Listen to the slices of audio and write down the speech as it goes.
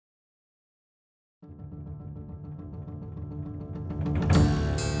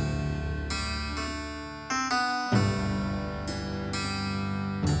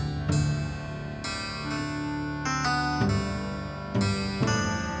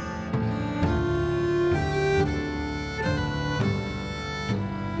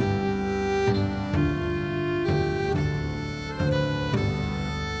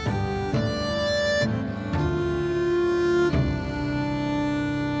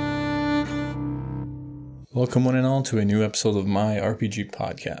Welcome one and all to a new episode of MyRPG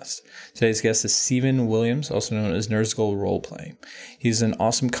podcast. Today's guest is Stephen Williams, also known as Nerzugal Roleplaying. He's an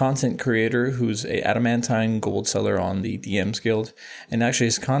awesome content creator who's a adamantine gold seller on the DMs Guild, and actually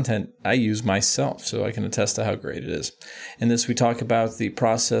his content I use myself, so I can attest to how great it is. In this, we talk about the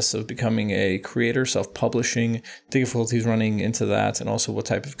process of becoming a creator, self-publishing, difficulties running into that, and also what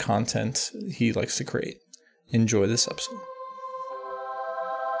type of content he likes to create. Enjoy this episode.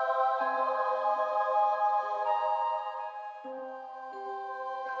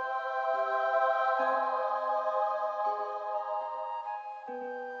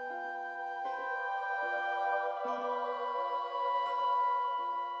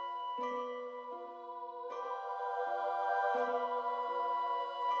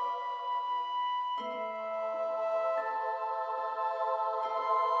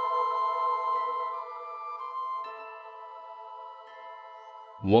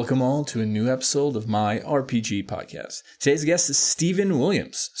 Welcome all to a new episode of MyRPG podcast. Today's guest is Stephen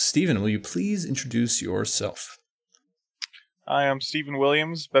Williams. Stephen, will you please introduce yourself? I am Stephen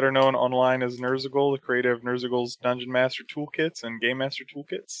Williams, better known online as Nerzugal, the creator of Nerzugal's Dungeon Master Toolkits and Game Master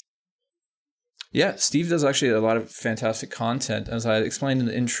Toolkits. Yeah, Steve does actually a lot of fantastic content. As I explained in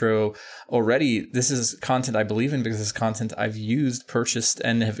the intro already, this is content I believe in because it's content I've used, purchased,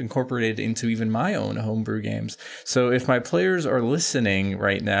 and have incorporated into even my own homebrew games. So if my players are listening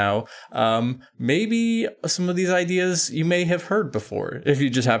right now, maybe some of these ideas you may have heard before if you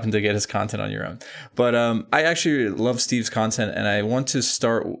just happen to get his content on your own. But I actually love Steve's content, and I want to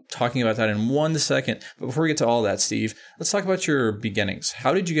start talking about that in 1 second. But before we get to all that, Steve, let's talk about your beginnings.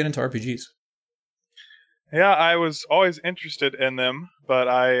 How did you get into RPGs? Yeah, I was always interested in them, but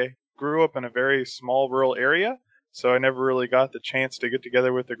I grew up in a very small rural area, so I never really got the chance to get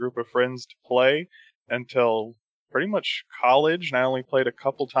together with a group of friends to play until pretty much college, and I only played a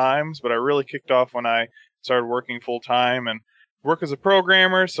couple times, but I really kicked off when I started working full-time and work as a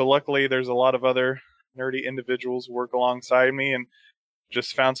programmer, so luckily there's a lot of other nerdy individuals who work alongside me, and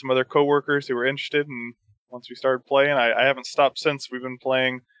just found some other coworkers who were interested, and once we started playing, I haven't stopped since. We've been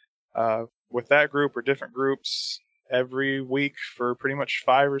playing with that group or different groups every week for pretty much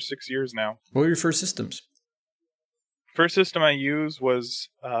 5 or 6 years now. What were your first systems? First system I used was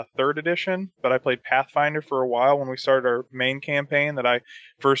 3rd edition, but I played Pathfinder for a while when we started our main campaign. That I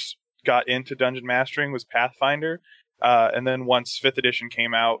first got into dungeon mastering was Pathfinder, and then once 5th edition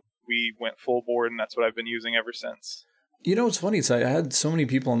came out, we went full board, and that's what I've been using ever since. You know, what's funny is I had so many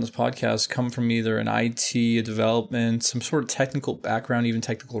people on this podcast come from either an IT, development, some sort of technical background, even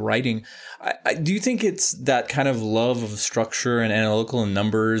technical writing. Do you think it's that kind of love of structure and analytical and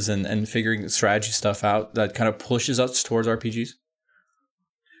numbers and figuring strategy stuff out that kind of pushes us towards RPGs?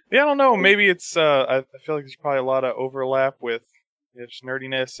 Yeah, I don't know. Maybe it's, I feel like there's probably a lot of overlap with just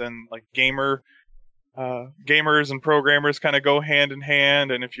nerdiness and like gamers and programmers kind of go hand in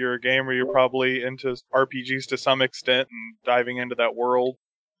hand, and if you're a gamer, you're probably into RPGs to some extent and diving into that world.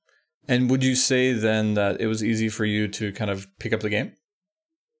 And would you say then that it was easy for you to kind of pick up the game?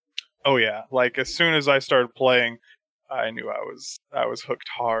 Oh yeah, like as soon as I started playing, I knew I was hooked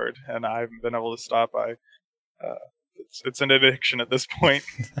hard, and I haven't been able to stop. It's an addiction at this point.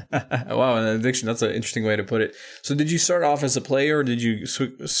 Wow, an addiction. That's an interesting way to put it. So did you start off as a player, or did you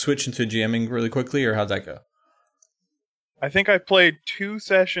switch into GMing really quickly, or how'd that go? I think I played 2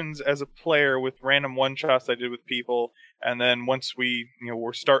 sessions as a player with random one-shots I did with people, and then once we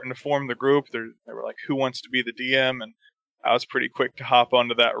were starting to form the group, they were like, who wants to be the DM? And I was pretty quick to hop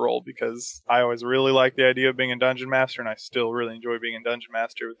onto that role because I always really liked the idea of being a Dungeon Master, and I still really enjoy being a Dungeon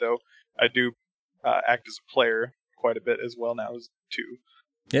Master, though I do act as a player quite a bit as well now too.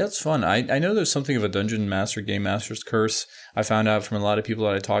 Yeah, it's fun. I know there's something of a Dungeon Master, Game Master's curse. I found out from a lot of people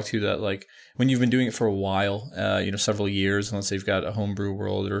that I talked to that like when you've been doing it for a while, several years, and let's say you've got a homebrew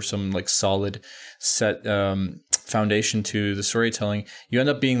world or some like solid set foundation to the storytelling, you end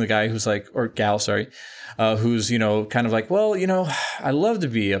up being the guy who's like, or gal, sorry, who's, kind of like, well, I love to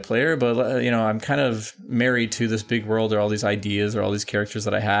be a player, but, I'm kind of married to this big world or all these ideas or all these characters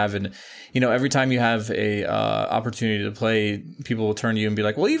that I have. And, every time you have a opportunity to play, people will turn to you and be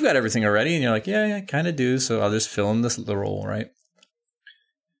like, well, you've got everything already. And you're like, yeah, I kind of do. So I'll just fill in the role, right?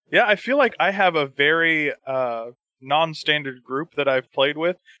 Yeah, I feel like I have a very non-standard group that I've played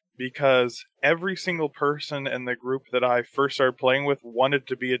with, because every single person in the group that I first started playing with wanted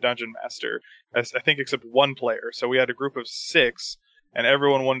to be a dungeon master, I think except one player. So we had a group of 6, and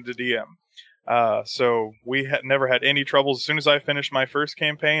everyone wanted to DM. So we had never had any troubles. As soon as I finished my first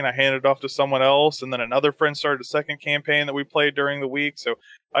campaign, I handed it off to someone else, and then another friend started a second campaign that we played during the week. So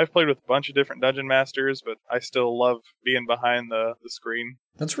I've played with a bunch of different dungeon masters, but I still love being behind the screen.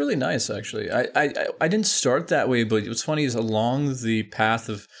 That's really nice, actually. I didn't start that way, but what's funny is along the path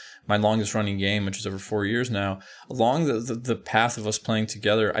of my longest running game, which is over 4 years now, along the path of us playing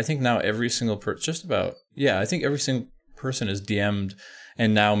together, I think now every single I think every single person is DM'd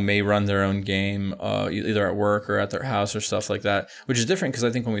and now may run their own game, either at work or at their house or stuff like that, which is different because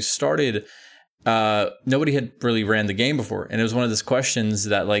I think when we started, nobody had really ran the game before. And it was one of those questions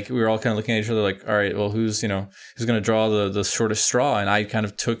that like, we were all kind of looking at each other like, all right, well, who's going to draw the shortest straw? And I kind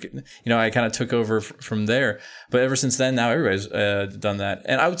of took over from there. But ever since then, now everybody's done that.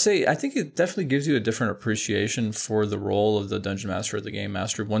 And I would say, I think it definitely gives you a different appreciation for the role of the dungeon master or the game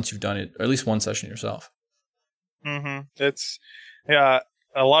master once you've done it, or at least one session yourself. Mm-hmm. Yeah,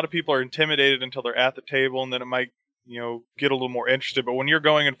 a lot of people are intimidated until they're at the table, and then it might, get a little more interested. But when you're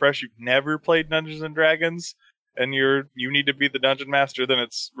going in fresh, you've never played Dungeons and Dragons, and you need to be the dungeon master, then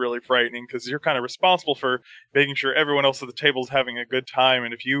it's really frightening because you're kind of responsible for making sure everyone else at the table is having a good time.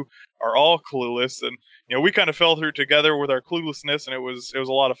 And if you are all clueless, and we kind of fell through together with our cluelessness, and it was a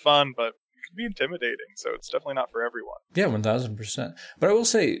lot of fun, but be intimidating, so it's definitely not for everyone. Yeah, 1000%. But I will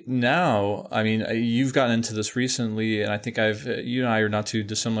say now, I mean, you've gotten into this recently, and I think you and I are not too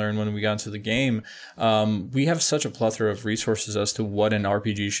dissimilar. And when we got into the game, we have such a plethora of resources as to what an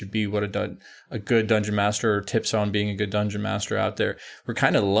RPG should be, what a good dungeon master, or tips on being a good dungeon master out there. We're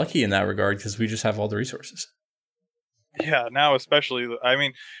kind of lucky in that regard because we just have all the resources. Yeah, now especially. I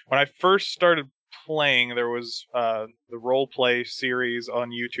mean, when I first started playing, there was the role play series on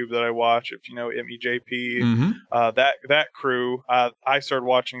YouTube that I watch. If you know MEJP, mm-hmm. That crew, I started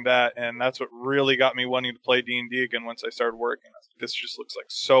watching that, and that's what really got me wanting to play D&D again. Once I started working, this just looks like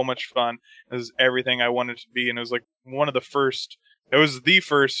so much fun. This is everything I wanted to be, and it was like one of the first. It was the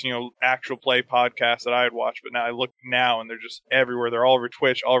first, actual play podcast that I had watched. But now I look now, and they're just everywhere. They're all over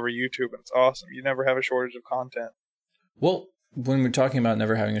Twitch, all over YouTube, and it's awesome. You never have a shortage of content. Well, when we're talking about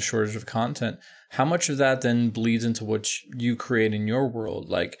never having a shortage of content, how much of that then bleeds into what you create in your world?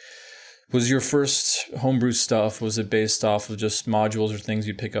 Like, was your first homebrew stuff, was it based off of just modules or things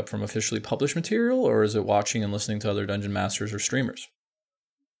you pick up from officially published material, or is it watching and listening to other dungeon masters or streamers?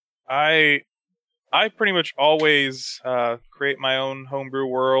 I pretty much always create my own homebrew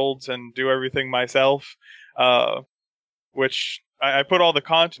worlds and do everything myself, which I put all the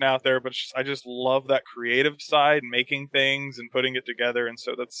content out there, but I just love that creative side, making things and putting it together. And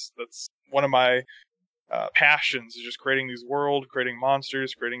so that's one of my passions, is just creating these worlds, creating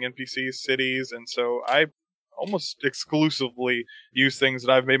monsters, creating NPCs, cities. And so I almost exclusively use things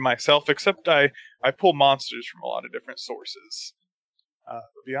that I've made myself, except I pull monsters from a lot of different sources. But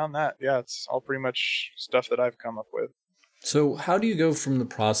beyond that, yeah, it's all pretty much stuff that I've come up with. So how do you go from the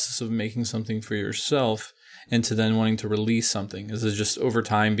process of making something for yourself into then wanting to release something? Is it just over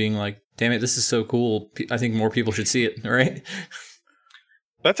time being like, damn it, this is so cool, I think more people should see it, right?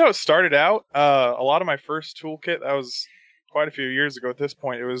 That's how it started out. A lot of my first toolkit, that was quite a few years ago at this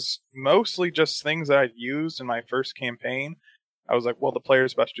point, it was mostly just things that I'd used in my first campaign. I was like, well, the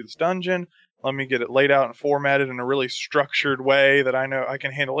player's about to do this dungeon. Let me get it laid out and formatted in a really structured way that I know I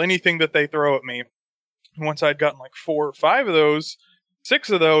can handle anything that they throw at me. And once I'd gotten like 4 or 5 of those, 6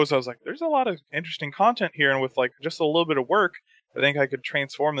 of those, I was like, there's a lot of interesting content here. And with like just a little bit of work, I think I could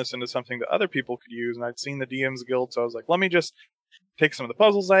transform this into something that other people could use. And I'd seen the DM's Guild, so I was like, let me just take some of the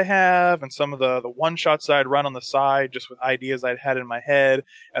puzzles I have and some of the one-shots that I'd run on the side just with ideas I'd had in my head,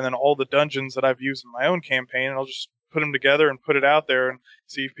 and then all the dungeons that I've used in my own campaign, and I'll just put them together and put it out there and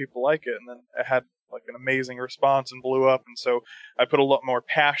see if people like it. And then it had like an amazing response and blew up. And so I put a lot more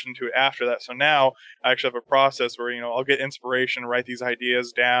passion to it after that. So now I actually have a process where, I'll get inspiration, write these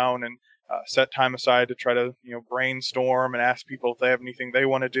ideas down, and set time aside to try to, brainstorm and ask people if they have anything they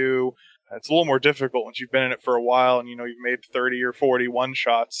want to do. It's a little more difficult once you've been in it for a while and, you've made 30 or 40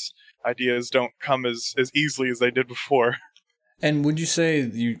 one-shots. Ideas don't come as easily as they did before. And would you say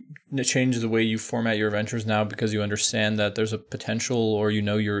you change the way you format your adventures now because you understand that there's a potential, or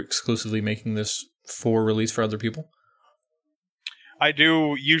you're exclusively making this for release for other people? I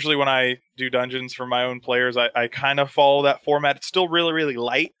do. Usually when I do dungeons for my own players, I kind of follow that format. It's still really, really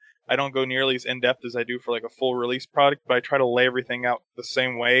light. I don't go nearly as in-depth as I do for like a full release product, but I try to lay everything out the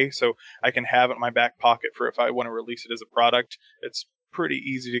same way so I can have it in my back pocket for if I want to release it as a product. It's pretty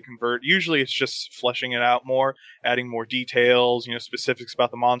easy to convert. Usually it's just fleshing it out more, adding more details, specifics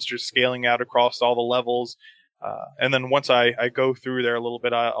about the monsters, scaling out across all the levels. And then once I go through there a little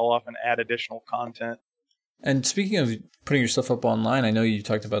bit, I'll often add additional content. And speaking of putting your stuff up online, I know you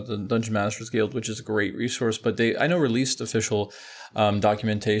talked about the Dungeon Masters Guild, which is a great resource, but I know released official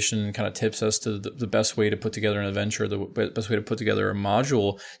documentation and kind of tips as to the best way to put together an adventure, the best way to put together a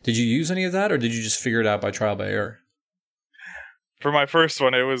module. Did you use any of that, or did you just figure it out by trial by error? For my first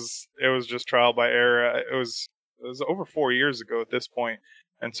one, it was just trial by error. It was over 4 years ago at this point,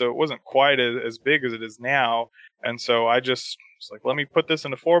 and so it wasn't quite as big as it is now. And so I just was like, let me put this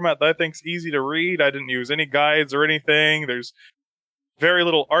in a format that I think's easy to read. I didn't use any guides or anything. There's very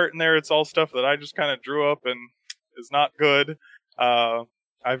little art in there. It's all stuff that I just kind of drew up and is not good.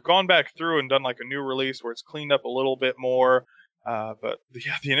 I've gone back through and done like a new release where it's cleaned up a little bit more. But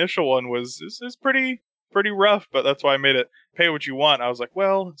the initial one is pretty rough, but that's why I made it pay what you want. I was like,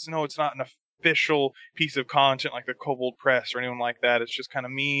 well, it's not an official piece of content like the Kobold Press or anyone like that. It's just kind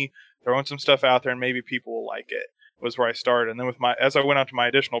of me throwing some stuff out there and maybe people will like it, was where I started. And then as I went on to my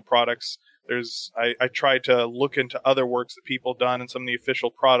additional products, I tried to look into other works that people done and some of the official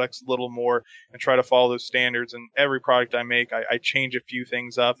products a little more and try to follow those standards. And every product I make, I change a few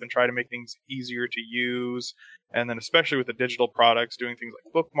things up and try to make things easier to use. And then especially with the digital products, doing things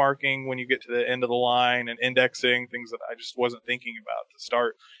like bookmarking when you get to the end of the line and indexing, things that I just wasn't thinking about to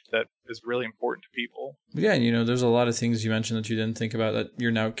start, that is really important to people. Yeah, and there's a lot of things you mentioned that you didn't think about that you're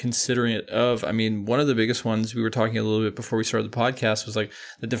now considering it of. I mean, one of the biggest ones we were talking a little bit before we started the podcast was like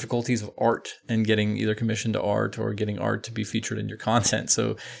the difficulties of art and getting either commissioned to art or getting art to be featured in your content.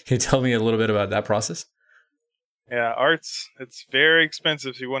 So can you tell me a little bit about that process? Yeah, it's very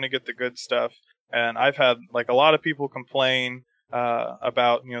expensive if you want to get the good stuff. And I've had like a lot of people complain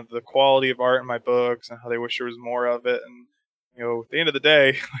about the quality of art in my books and how they wish there was more of it. And at the end of the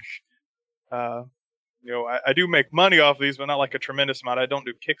day, I do make money off of these, but not like a tremendous amount. I don't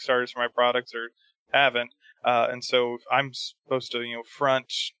do Kickstarters for my products or haven't. And so if I'm supposed to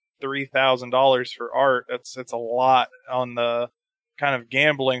front $3,000 for art, that's a lot on the kind of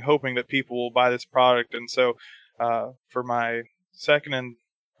gambling, hoping that people will buy this product. And so for my second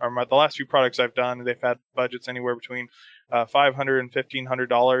the last few products I've done, they've had budgets anywhere between $500 and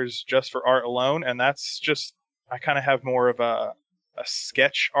 $1,500 just for art alone. And that's just, I kind of have more of a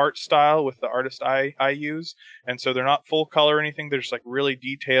sketch art style with the artist I use. And so they're not full color or anything. They're just like really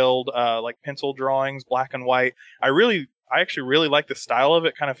detailed, like pencil drawings, black and white. I actually really like the style of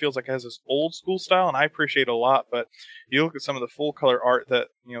it. Kind of feels like it has this old school style, and I appreciate it a lot. But you look at some of the full color art that,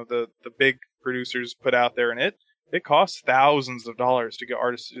 the big producers put out there, and it costs thousands of dollars to get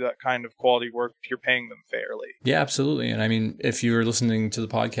artists to do that kind of quality work if you're paying them fairly. Yeah, absolutely. And I mean, if you're listening to the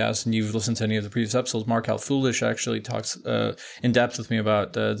podcast and you've listened to any of the previous episodes, Mark How Foolish actually talks in depth with me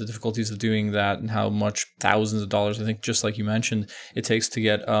about the difficulties of doing that and how much thousands of dollars, I think, just like you mentioned, it takes to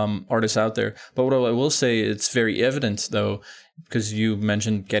get artists out there. But what I will say, it's very evident, though, because you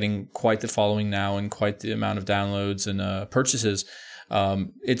mentioned getting quite the following now and quite the amount of downloads and purchases.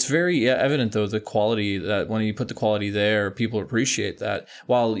 It's very evident, though, the quality, that when you put the quality there, people appreciate that.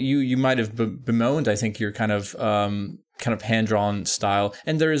 While you might have bemoaned, I think, your kind of hand-drawn style,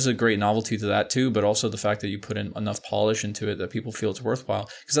 and there is a great novelty to that too, but also the fact that you put in enough polish into it that people feel it's worthwhile.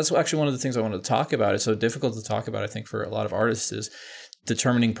 Because that's actually one of the things I wanted to talk about. It's so difficult to talk about, I think, for a lot of artists, is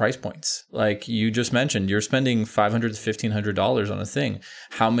determining price points. Like you just mentioned, you're spending $500 to $1,500 on a thing.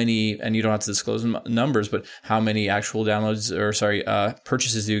 How many, and you don't have to disclose numbers, but how many actual downloads or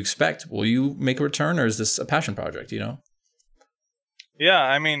purchases do you expect? Will you make a return, or is this a passion project, Yeah,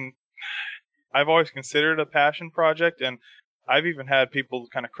 I mean, I've always considered it a passion project, and I've even had people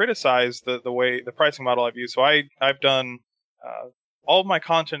kind of criticize the pricing model I've used. So I've done all of my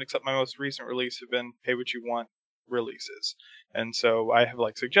content except my most recent release have been pay what you want releases. And so I have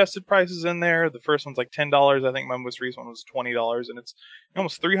like suggested prices in there. The first one's like $10. I think my most recent one was $20, and it's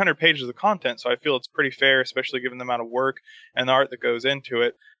almost 300 pages of content. So I feel it's pretty fair, especially given the amount of work and the art that goes into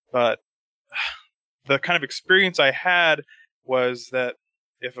it. But the kind of experience I had was that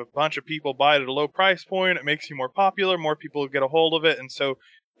if a bunch of people buy it at a low price point, it makes you more popular, more people get a hold of it. And so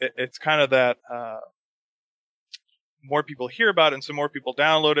it's kind of that, more people hear about it, and so more people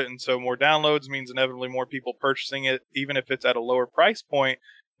download it, and so more downloads means inevitably more people purchasing it. Even if it's at a lower price point,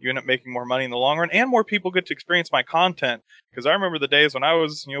 you end up making more money in the long run, and more people get to experience my content. Because I remember the days when I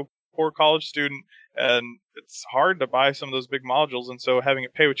was, poor college student, and it's hard to buy some of those big modules, and so having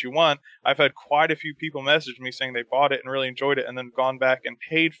it pay what you want, I've had quite a few people message me saying they bought it and really enjoyed it, and then gone back and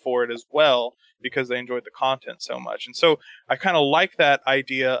paid for it as well because they enjoyed the content so much. And so I kind of like that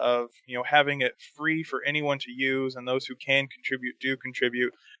idea of, having it free for anyone to use, and those who can contribute do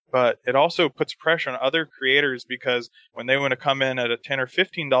contribute. But it also puts pressure on other creators, because when they want to come in at a $10 or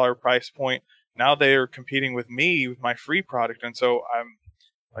 $15 price point, now they are competing with me with my free product. And so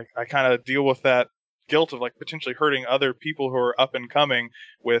I kind of deal with that guilt of like potentially hurting other people who are up and coming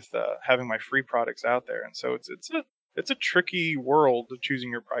with having my free products out there. And so it's a tricky world of choosing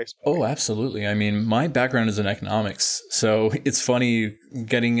your price point. Oh, absolutely. I mean, my background is in economics, so it's funny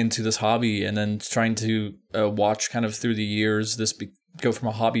getting into this hobby and then trying to watch kind of through the years go from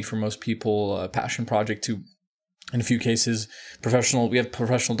a hobby for most people, a passion project, to, in a few cases, we have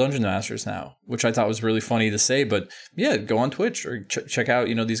professional dungeon masters now, which I thought was really funny to say. But yeah, go on Twitch or check out,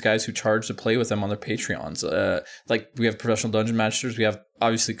 these guys who charge to play with them on their Patreons. Like, we have professional dungeon masters. We have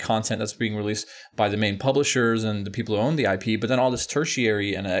obviously content that's being released by the main publishers and the people who own the IP, but then all this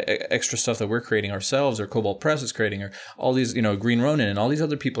tertiary and extra stuff that we're creating ourselves, or Cobalt Press is creating, or all these, Green Ronin and all these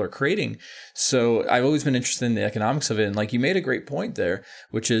other people are creating. So I've always been interested in the economics of it. And like, you made a great point there,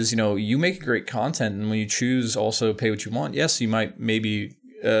 which is, you make great content, and when you choose also pay what you want, yes, you might maybe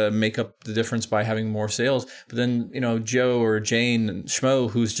make up the difference by having more sales. But then, Joe or Jane and Schmo,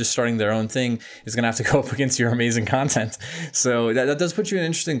 who's just starting their own thing, is going to have to go up against your amazing content. So that does put you in an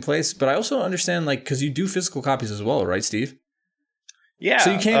interesting place. But I also understand, like, because you do physical copies as well, right, Steve? Yeah.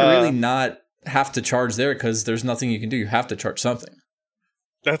 So you can't really not have to charge there, because there's nothing you can do. You have to charge something.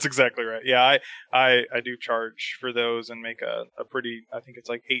 That's exactly right. Yeah, I do charge for those and make a pretty, I think it's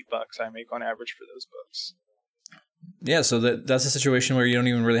like $8 I make on average for those books. Yeah, so that's a situation where you don't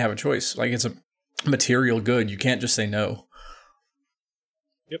even really have a choice. Like, it's a material good. You can't just say no.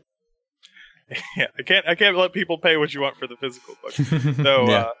 Yep. Yeah, I can't let people pay what you want for the physical book. So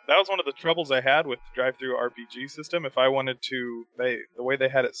Yeah. that was one of the troubles I had with the drive-through RPG system. If I wanted to, the way they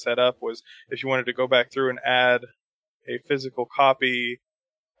had it set up was, if you wanted to go back through and add a physical copy,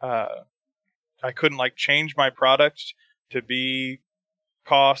 I couldn't like change my product to be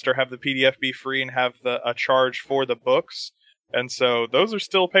cost or have the PDF be free and have a charge for the books. And so those are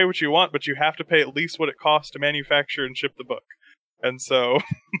still pay what you want, but you have to pay at least what it costs to manufacture and ship the book. And so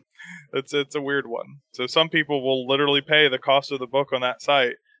it's a weird one. So some people will literally pay the cost of the book on that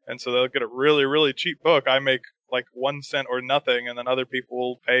site, and so they'll get a really, really cheap book. I make like 1 cent or nothing, and then other people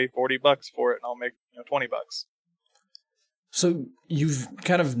will pay $40 for it, and I'll make $20. So you've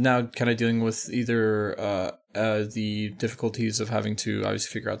kind of dealing with either the difficulties of having to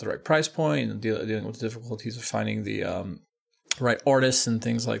obviously figure out the right price point, and dealing with the difficulties of finding the right artists and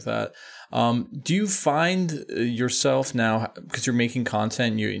things like that. Do you find yourself now, because you're making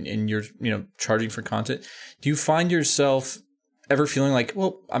content and you're charging for content, do you find yourself ever feeling like,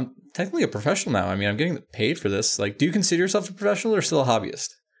 well, I'm technically a professional now? I mean, I'm getting paid for this. Like, do you consider yourself a professional or still a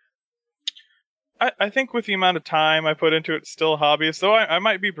hobbyist? I think with the amount of time I put into it, still a hobbyist. Though I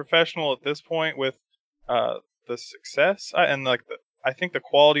might be professional at this point with the success I think the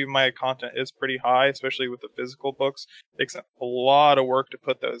quality of my content is pretty high, especially with the physical books. It takes a lot of work to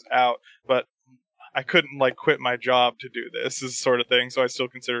put those out, but I couldn't like quit my job to do this sort of thing, so I still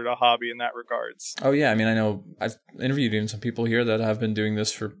consider it a hobby in that regards. Oh yeah, I mean, I know I've interviewed even some people here that have been doing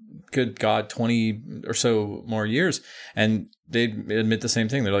this for, good God, 20 or so more years, and they admit the same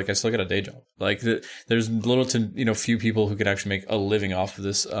thing. They're like, I still got a day job. Like, there's little to few people who could actually make a living off of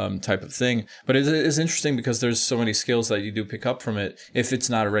this type of thing. But it is interesting because there's so many skills that you do pick up from it, if it's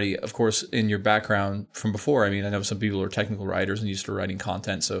not already, of course, in your background from before. I mean, I know some people are technical writers and used to writing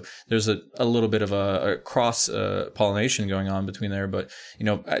content, so there's a little bit of a cross pollination going on between there. But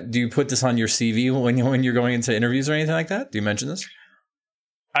do you put this on your CV when you're going into interviews or anything like that? Do you mention this?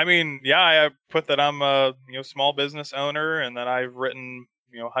 I mean, yeah, I put that I'm a small business owner, and that I've written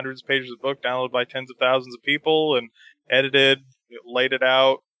hundreds of pages of book downloaded by tens of thousands of people, and edited, laid it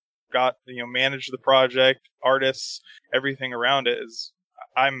out, got managed the project, artists, everything around it.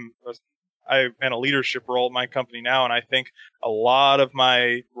 I'm in a leadership role at my company now, and I think a lot of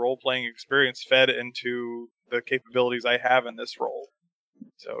my role playing experience fed into the capabilities I have in this role.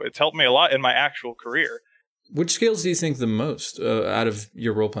 So it's helped me a lot in my actual career. Which skills do you think the most out of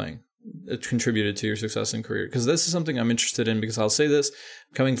your role playing contributed to your success in career? Because this is something I'm interested in, because I'll say this,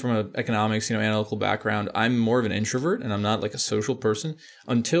 coming from an economics, analytical background, I'm more of an introvert and I'm not like a social person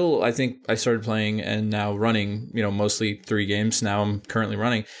until I think I started playing and now running, mostly 3 games. Now I'm currently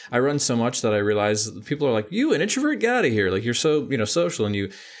running. I run so much that I realize people are like, you, an introvert, get out of here. Like, you're so, social,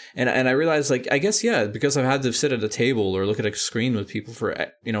 and I realized, like, I guess, yeah, because I've had to sit at a table or look at a screen with people for,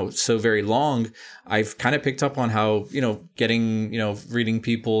 so very long, I've kind of picked up on how, getting, reading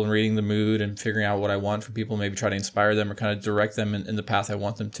people and reading the mood and figuring out what I want from people, maybe try to inspire them or kind of direct them in the path I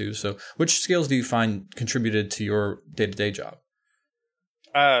want them to. So which skills do you find contributed to your day-to-day job?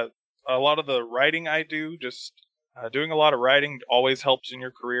 A lot of the writing I do, just doing a lot of writing always helps in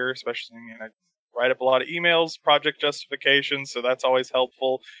your career, especially, write up a lot of emails, project justifications, so that's always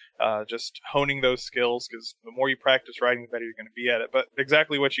helpful. Just honing those skills, because the more you practice writing, the better you're going to be at it. But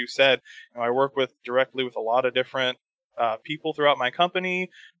exactly what you said, I work directly with a lot of different people throughout my company,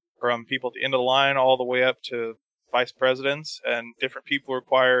 from people at the end of the line all the way up to vice presidents, and different people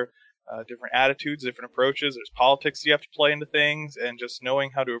require different attitudes, different approaches. There's politics you have to play into things, and just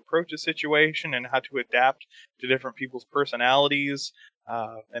knowing how to approach a situation and how to adapt to different people's personalities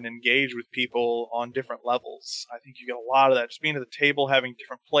and engage with people on different levels. I think you get a lot of that. Just being at the table, having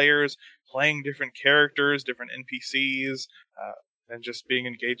different players, playing different characters, different NPCs, and just being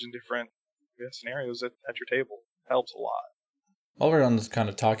engaged in different scenarios at your table helps a lot. While we're on this kind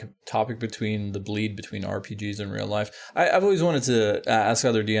of topic between the bleed between RPGs and real life, I've always wanted to ask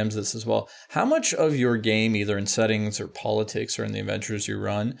other DMs this as well. How much of your game, either in settings or politics or in the adventures you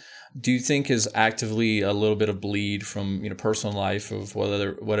run, do you think is actively a little bit of bleed from personal life of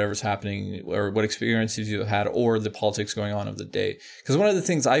whatever's happening or what experiences you had or the politics going on of the day? Because one of the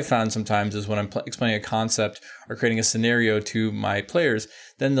things I found sometimes is when I'm explaining a concept or creating a scenario to my players,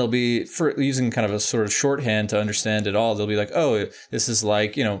 then they'll be, for using kind of a sort of shorthand to understand it all, they'll be like, oh, this is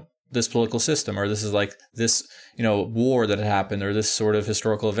like, this political system, or this is like this, war that happened, or this sort of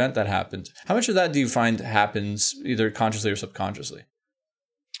historical event that happened. How much of that do you find happens either consciously or subconsciously?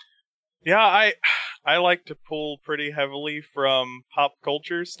 Yeah, I like to pull pretty heavily from pop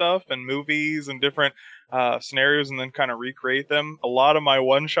culture stuff and movies and different scenarios, and then kind of recreate them. A lot of my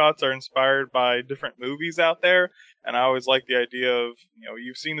one-shots are inspired by different movies out there, and I always like the idea of,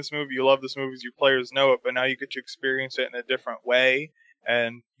 you've seen this movie, you love this movie, your players know it, but now you get to experience it in a different way,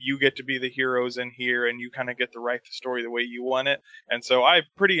 and you get to be the heroes in here, and you kind of get to write the story the way you want it. And so I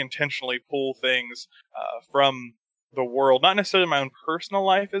pretty intentionally pull things from the world, not necessarily my own personal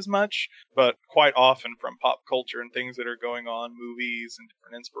life as much, but quite often from pop culture and things that are going on, movies and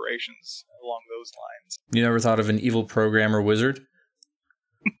different inspirations along those lines. You never thought of an evil programmer wizard?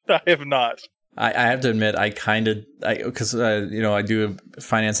 I have not. I have to admit, because I do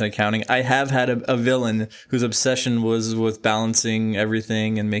finance and accounting. I have had a villain whose obsession was with balancing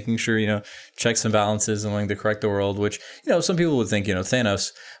everything and making sure, checks and balances and wanting to correct the world, which, some people would think,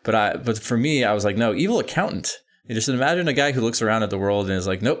 Thanos. But for me, I was like, no, evil accountant. You just imagine a guy who looks around at the world and is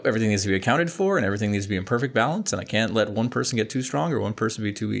like, nope, everything needs to be accounted for and everything needs to be in perfect balance, and I can't let one person get too strong or one person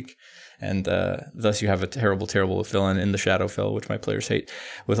be too weak. And thus you have a terrible, terrible villain in the Shadowfell, which my players hate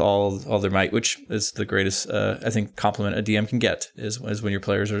with all their might, which is the greatest, I think, compliment a DM can get, is when your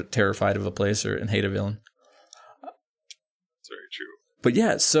players are terrified of a place and hate a villain. That's very true. But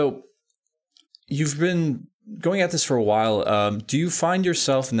yeah, so you've been going at this for a while. Do you find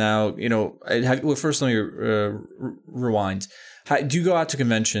yourself now, first let me rewind. Do you go out to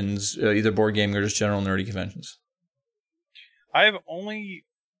conventions, either board gaming or just general nerdy conventions? I've only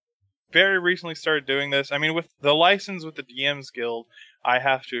very recently started doing this. I mean, with the license with the DMs Guild, I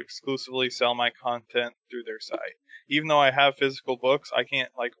have to exclusively sell my content through their site. Even though I have physical books, I can't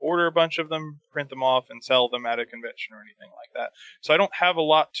order a bunch of them, print them off, and sell them at a convention or anything like that. So I don't have a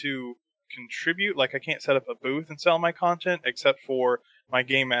lot to contribute. I can't set up a booth and sell my content, except for my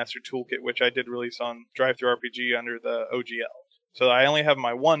Game Master Toolkit, which I did release on Drive-Thru RPG under the OGL. So I only have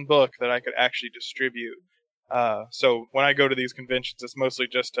my one book that I could actually distribute. So when I go to these conventions, it's mostly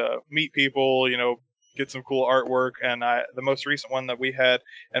just to meet people, get some cool artwork. And the most recent one that we had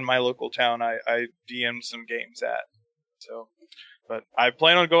in my local town, I DM'd some games at. So, but I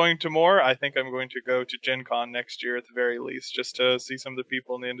plan on going to more. I think I'm going to go to Gen Con next year at the very least, just to see some of the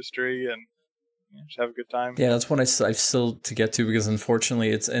people in the industry and just have a good time. Yeah, that's one I've still to get to, because unfortunately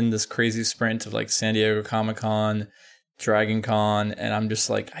it's in this crazy sprint of San Diego Comic-Con, Dragon Con, and I'm just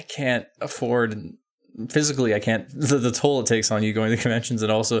I can't afford, physically I can't, the toll it takes on you going to conventions, and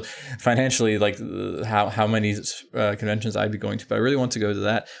also financially how many conventions I'd be going to. But I really want to go to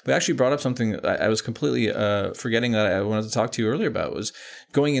that. We actually brought up something I was completely forgetting that I wanted to talk to you earlier about, was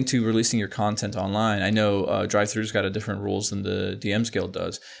going into releasing your content online. I know Drive-Thru's got a different rules than the DMs Guild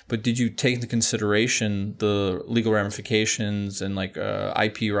does, but did you take into consideration the legal ramifications and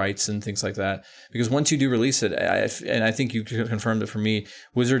IP rights and things like that? Because once you do release it, and I think you confirmed it for me,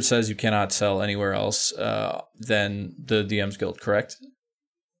 Wizard says you cannot sell anywhere else than the DMs Guild, correct?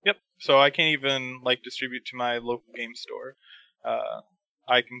 Yep. So I can't even distribute to my local game store.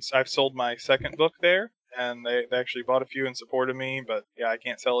 I've sold my second book there, and they actually bought a few and supported me. But yeah, I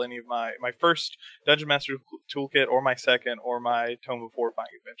can't sell any of my first Dungeon Master Toolkit, or my second, or my Tome of Horrifying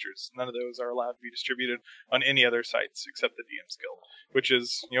Adventures. None of those are allowed to be distributed on any other sites except the DMs Guild, which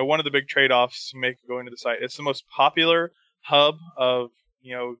is one of the big trade-offs you make going to the site. It's the most popular hub of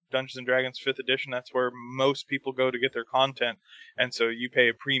Dungeons and Dragons 5th edition. That's where most people go to get their content, and so you pay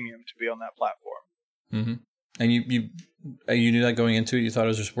a premium to be on that platform. Mm-hmm. And you knew that going into it? You thought it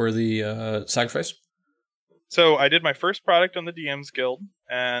was just worthy sacrifice? So I did my first product on the DM's Guild,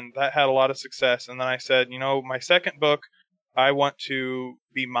 and that had a lot of success. And then I said, my second book, I want to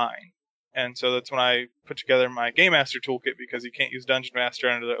be mine. And so that's when I put together my Game Master Toolkit, because you can't use Dungeon Master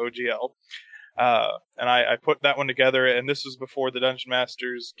under the OGL. And I put that one together, and this was before the Dungeon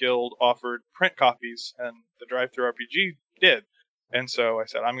Masters Guild offered print copies, and the Drive-Thru RPG did. And so I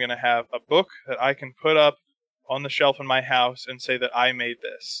said, I'm going to have a book that I can put up on the shelf in my house and say that I made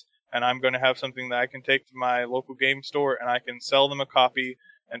this. And I'm going to have something that I can take to my local game store, and I can sell them a copy,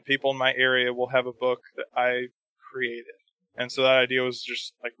 and people in my area will have a book that I created. And so that idea was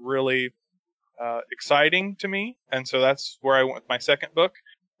just like really exciting to me. And so that's where I went with my second book.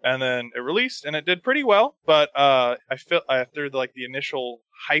 And then it released, and it did pretty well. But I felt after the initial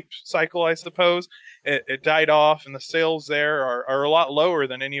hype cycle, I suppose, it died off, and the sales there are a lot lower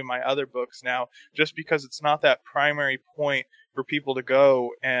than any of my other books now, just because it's not that primary point for people to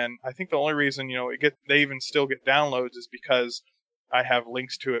go. And I think the only reason they even still get downloads is because I have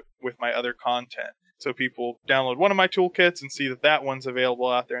links to it with my other content. So people download one of my toolkits and see that one's available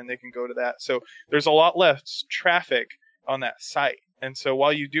out there, and they can go to that. So there's a lot less traffic on that site. And so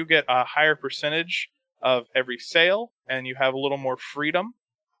while you do get a higher percentage of every sale and you have a little more freedom,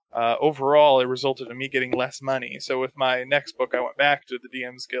 overall it resulted in me getting less money. So with my next book, I went back to the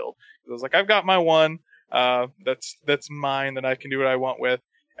DM's Guild. I was like, I've got my one that's mine that I can do what I want with.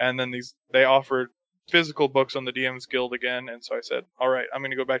 And then they offered physical books on the DM's Guild again. And so I said, all right, I'm going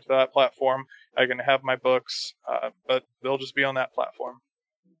to go back to that platform. I'm going to have my books, but they'll just be on that platform.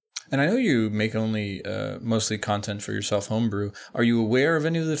 And I know you make only mostly content for yourself homebrew. Are you aware of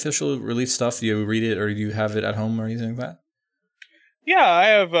any of the official release stuff? Do you read it, or do you have it at home or anything like that? Yeah, I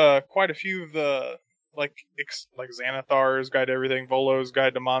have quite a few of the like Xanathar's Guide to Everything, Volo's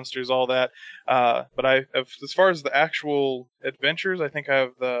Guide to Monsters, all that. But I have, as far as the actual adventures, I think I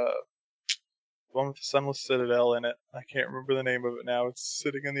have the one with the Sunless Citadel in it. I can't remember the name of it now. It's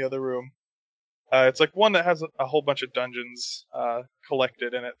sitting in the other room. It's like one that has a whole bunch of dungeons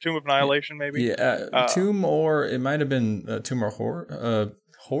collected in it. Tomb of Annihilation, maybe? Yeah, Tomb, or it might have been Tomb or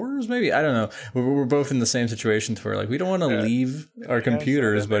Horrors, maybe? I don't know. We're both in the same situation to where we don't want to leave our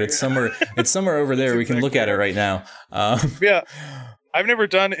computers, but it's somewhere over there. We can look at it right now. Yeah, I've never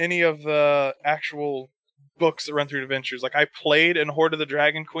done any of the actual books that run through adventures. I played in Horde of the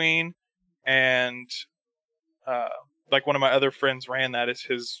Dragon Queen, and one of my other friends ran that as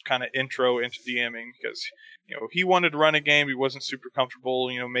his kind of intro into DMing, because he wanted to run a game, he wasn't super comfortable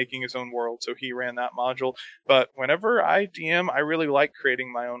making his own world, so he ran that module. But whenever I DM, I really like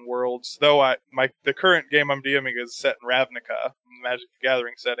creating my own worlds, though the current game I'm DMing is set in Ravnica, Magic the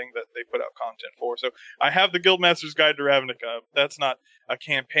Gathering setting that they put out content for. So I have the Guildmaster's Guide to Ravnica. That's not a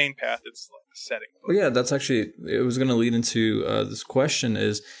campaign path, it's like the setting. Well, yeah, that's actually, it was going to lead into this question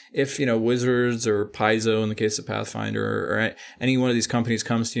is, if Wizards or Paizo in the case of Pathfinder, or any one of these companies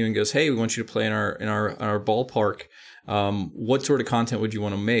comes to you and goes, hey, we want you to play in our ballpark, what sort of content would you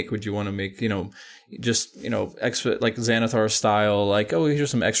want to make? Would you want to make just extra, like Xanathar style, here's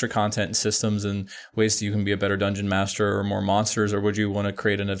some extra content and systems and ways that you can be a better dungeon master or more monsters, or would you want to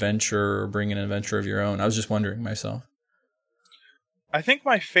create an adventure or bring an adventure of your own? I was just wondering myself. I think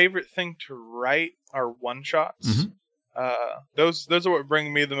my favorite thing to write are one-shots. Mm-hmm. Those are what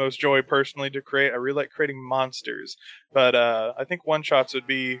bring me the most joy personally to create. I really like creating monsters, but I think one-shots would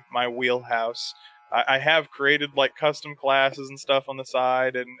be my wheelhouse. I have created custom classes and stuff on the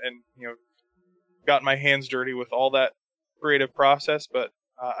side, and gotten my hands dirty with all that creative process, but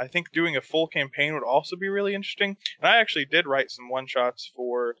I think doing a full campaign would also be really interesting. And I actually did write some one-shots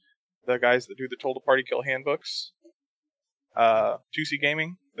for the guys that do the Total Party Kill handbooks. 2C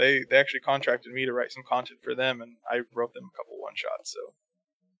Gaming, they actually contracted me to write some content for them, and I wrote them a couple one-shots.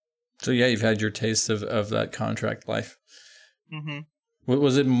 So yeah, you've had your taste of that contract life. Mm-hmm.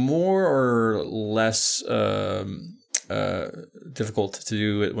 Was it more or less difficult to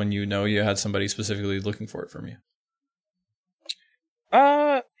do it when you had somebody specifically looking for it from you?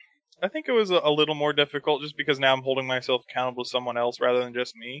 I think it was a little more difficult, just because now I'm holding myself accountable to someone else rather than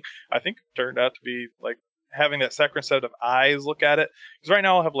just me. I think it turned out to be having that second set of eyes look at it, because right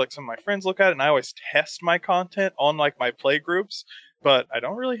now I'll have some of my friends look at it, and I always test my content on my play groups, but I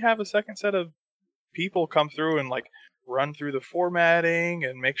don't really have a second set of people come through and run through the formatting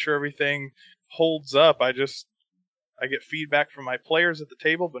and make sure everything holds up. I get feedback from my players at the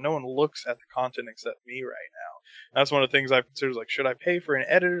table, but no one looks at the content except me right now. That's one of the things I've considered, should I pay for an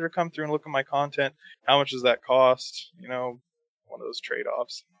editor to come through and look at my content? How much does that cost? One of those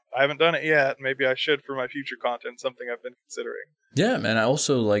trade-offs. I haven't done it yet. Maybe I should for my future content. Something I've been considering. Yeah, man. I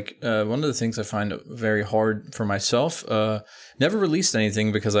also like one of the things I find very hard for myself. Never released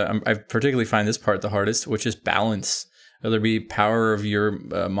anything because I particularly find this part the hardest, which is balance. Whether it be power of your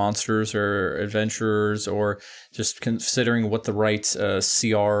monsters or adventurers, or just considering what the right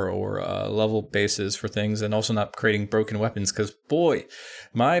CR or level base is for things, and also not creating broken weapons. Because boy,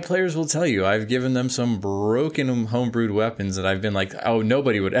 my players will tell you I've given them some broken homebrewed weapons, and I've been like, oh,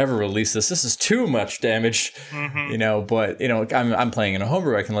 nobody would ever release this. This is too much damage, Mm-hmm. you know. But you know, I'm playing in a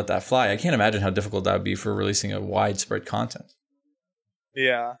homebrew. I can let that fly. I can't imagine how difficult that would be for releasing a widespread content.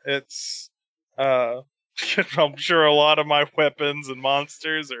 Yeah, it's. I'm sure a lot of my weapons and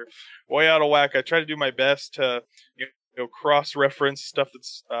monsters are way out of whack. I try to do my best to, cross-reference stuff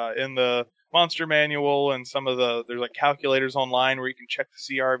that's in the monster manual and some of there's like calculators online where you can check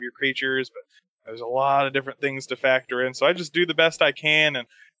the CR of your creatures, but there's a lot of different things to factor in. So I just do the best I can, and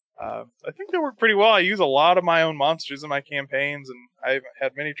I think they work pretty well. I use a lot of my own monsters in my campaigns, and I haven't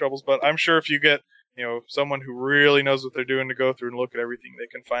had many troubles. But I'm sure if you get someone who really knows what they're doing to go through and look at everything, they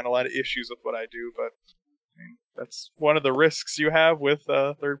can find a lot of issues with what I do. But that's one of the risks you have with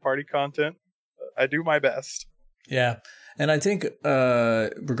third-party content. I do my best. Yeah. And I think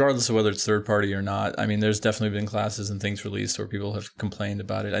regardless of whether it's third party or not, I mean, there's definitely been classes and things released where people have complained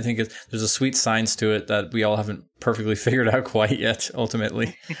about it. I think there's a sweet science to it that we all haven't perfectly figured out quite yet,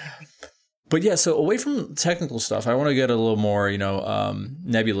 ultimately. But yeah, so away from technical stuff, I want to get a little more,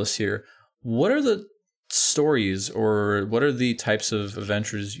 nebulous here. What are the stories or what are the types of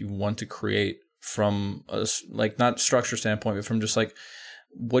adventures you want to create from a, like, not structure standpoint, but from just like,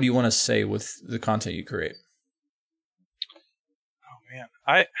 what do you want to say with the content you create? Oh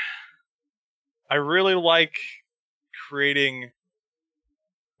man, I really like creating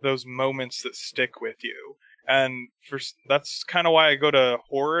those moments that stick with you. And that's kind of why I go to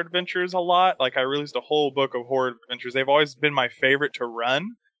horror adventures a lot. Like, I released a whole book of horror adventures. They've always been my favorite to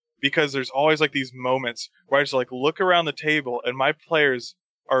run because there's always like these moments where I just like look around the table and my players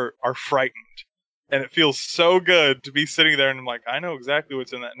are frightened. And it feels so good to be sitting there and I'm like, I know exactly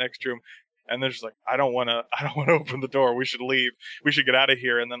what's in that next room. And they're just like, I don't want to open the door. We should leave. We should get out of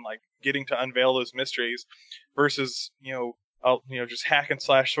here. And then like getting to unveil those mysteries versus, just hack and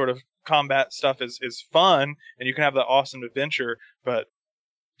slash sort of combat stuff is fun. And you can have that awesome adventure, but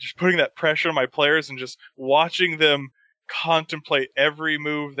just putting that pressure on my players and just watching them contemplate every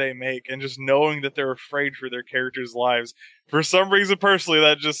move they make and just knowing that they're afraid for their characters' lives. For some reason, personally,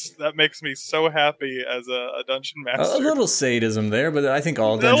 that makes me so happy as a dungeon master. A little sadism there, but I think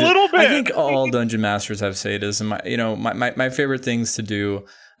all dungeon masters have sadism. My favorite things to do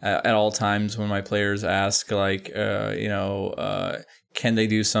at all times when my players ask, like, can they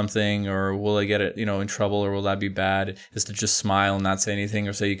do something or will they get it, in trouble or will that be bad, is to just smile and not say anything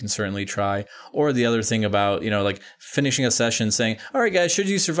or say you can certainly try. Or the other thing about, like finishing a session saying, all right, guys, should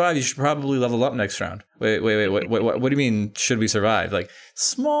you survive, you should probably level up next round. Wait, what do you mean, should we survive? Like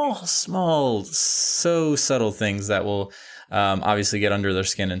small, so subtle things that will obviously get under their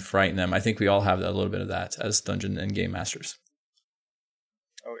skin and frighten them. I think we all have a little bit of that as dungeon and game masters.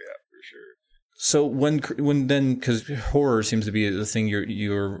 Oh yeah, for sure. So when then, because horror seems to be the thing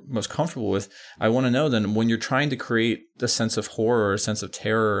you're most comfortable with, I want to know then, when you're trying to create a sense of horror, a sense of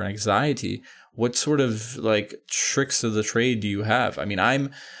terror and anxiety, what sort of like tricks of the trade do you have? I mean,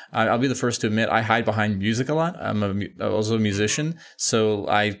 I'll be the first to admit I hide behind music a lot. I'm also a musician, so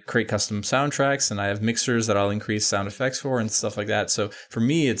I create custom soundtracks and I have mixers that I'll increase sound effects for and stuff like that. So for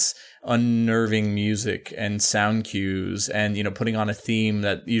me, it's unnerving music and sound cues and, putting on a theme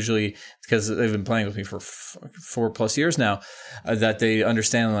that usually, because they've been playing with me for 4+ years now, that they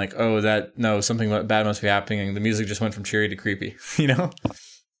understand like, something bad must be happening. The music just went from cheery to creepy,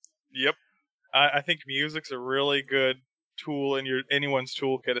 Yep. I think music's a really good tool in anyone's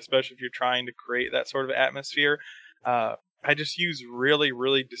toolkit, especially if you're trying to create that sort of atmosphere. I just use really,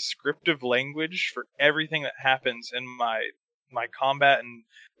 really descriptive language for everything that happens in my combat and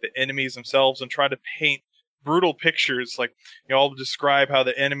the enemies themselves, and try to paint brutal pictures. Like, I'll describe how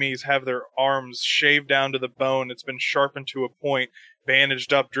the enemies have their arms shaved down to the bone. It's been sharpened to a point,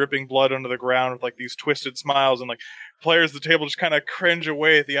 bandaged up, dripping blood onto the ground with like these twisted smiles, and like players at the table just kind of cringe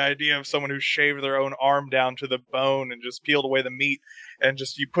away at the idea of someone who shaved their own arm down to the bone and just peeled away the meat. And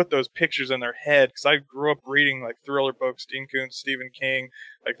just, you put those pictures in their head, because I grew up reading like thriller books, Dean Koontz, Stephen King,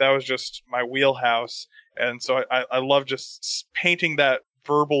 like that was just my wheelhouse. And so I love just painting that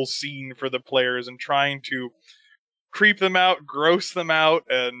verbal scene for the players and trying to creep them out, gross them out,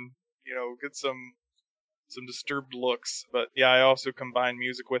 and get some disturbed looks. But yeah, I also combine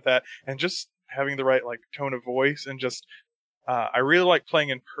music with that, and just having the right like tone of voice and just I really like playing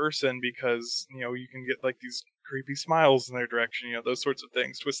in person because, you can get like these creepy smiles in their direction, those sorts of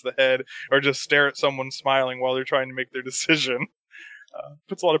things, twist the head or just stare at someone smiling while they're trying to make their decision.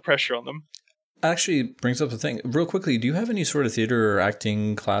 Puts a lot of pressure on them. Actually brings up the thing real quickly. Do you have any sort of theater or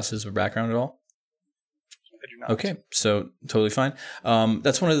acting classes or background at all? I do not. Okay, so totally fine.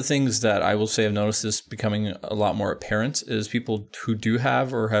 That's one of the things that I will say I've noticed this becoming a lot more apparent is people who do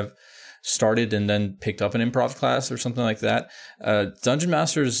have or have started and then picked up an improv class or something like that. Dungeon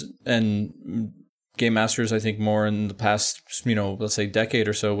masters and game masters, I think more in the past, let's say decade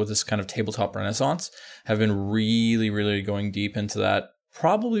or so with this kind of tabletop renaissance have been really, really going deep into that,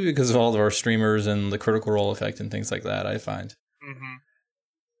 probably because of all of our streamers and the Critical Role effect and things like that, I find. Mm-hmm.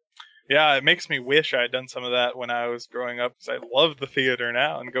 Yeah, it makes me wish I had done some of that when I was growing up because I love the theater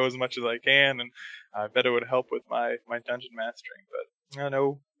now and go as much as I can, and I bet it would help with my dungeon mastering, but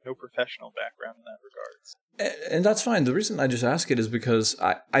no professional background in that regards. And that's fine. The reason I just ask it is because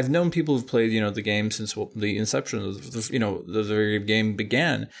I've known people who've played, the game since the inception of the very game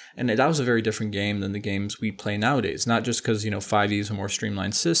began. And that was a very different game than the games we play nowadays. Not just because, 5e is a more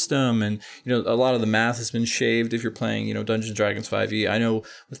streamlined system and, a lot of the math has been shaved if you're playing, Dungeons & Dragons 5e. I know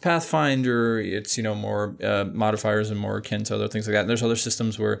with Pathfinder, it's, more modifiers and more akin to other things like that. And there's other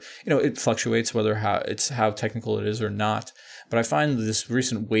systems where, it fluctuates whether how technical it is or not. But I find this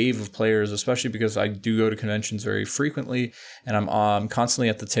recent wave of players, especially because I do go to conventions very frequently, and I'm constantly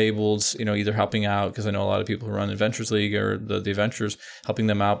at the tables, either helping out because I know a lot of people who run Adventures League or the Adventures, helping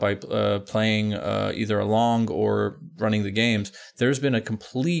them out by playing either along or running the games. There's been a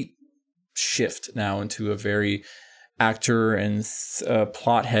complete shift now into a very actor and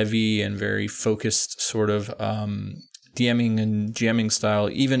plot heavy and very focused sort of DMing and GMing style,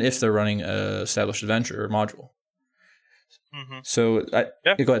 even if they're running a established adventure or module. Mm-hmm. So,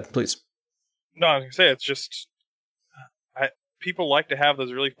 go ahead, please. No, I was going to say, it's just, people like to have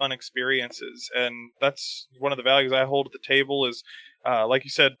those really fun experiences, and that's one of the values I hold at the table is, like you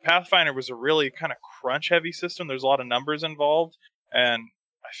said, Pathfinder was a really kind of crunch-heavy system. There's a lot of numbers involved, and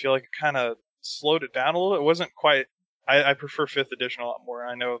I feel like it kind of slowed it down a little. It wasn't quite... I prefer 5th edition a lot more.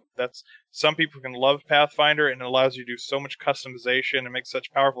 I know that's some people can love Pathfinder and it allows you to do so much customization and make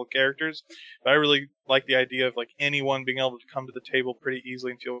such powerful characters. But I really like the idea of like anyone being able to come to the table pretty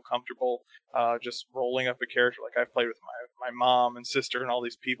easily and feel comfortable just rolling up a character. Like I've played with my mom and sister and all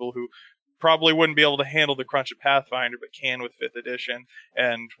these people who probably wouldn't be able to handle the crunch of Pathfinder but can with 5th edition.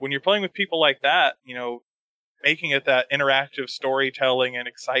 And when you're playing with people like that, making it that interactive storytelling and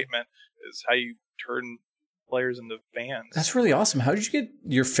excitement is how you turn players into fans. That's really awesome. How did you get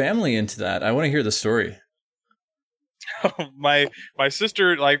your family into that? I want to hear the story. my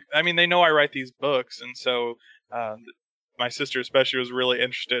sister, they know I write these books, and so my sister especially was really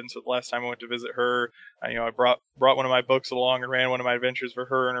interested. And so the last time I went to visit her, I brought one of my books along and ran one of my adventures for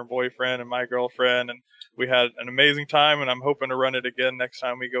her and her boyfriend and my girlfriend, and we had an amazing time. And I'm hoping to run it again next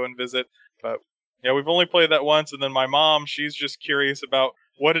time we go and visit. But yeah, we've only played that once. And then my mom, she's just curious about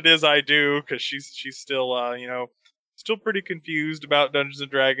what it is I do, because she's still still pretty confused about Dungeons and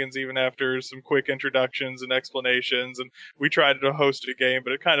Dragons even after some quick introductions and explanations, and we tried to host a game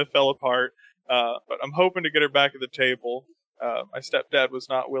but it kind of fell apart, but I'm hoping to get her back at the table. My stepdad was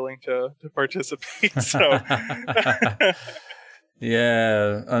not willing to participate, so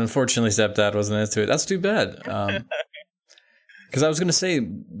yeah, unfortunately stepdad wasn't into it. That's too bad. Because I was going to say,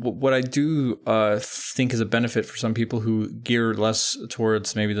 what I do think is a benefit for some people who gear less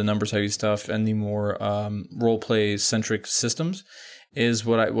towards maybe the numbers heavy stuff and the more role play centric systems is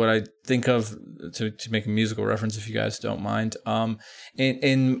what I think of to make a musical reference, if you guys don't mind.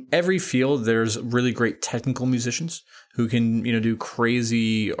 In every field, there's really great technical musicians who can do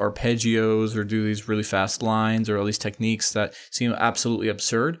crazy arpeggios or do these really fast lines or all these techniques that seem absolutely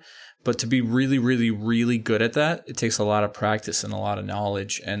absurd. But to be really, really, really good at that, it takes a lot of practice and a lot of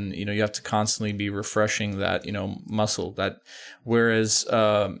knowledge. And, you have to constantly be refreshing that, muscle. Whereas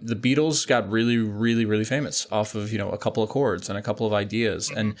the Beatles got really, really, really famous off of, a couple of chords and a couple of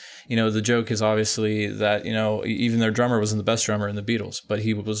ideas. And, the joke is obviously that, even their drummer wasn't the best drummer in the Beatles, but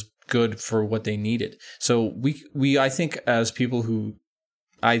he was good for what they needed. So I think as people who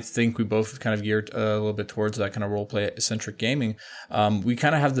I think we both kind of geared a little bit towards that kind of role play centric gaming. We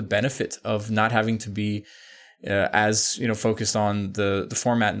kind of have the benefit of not having to be as focused on the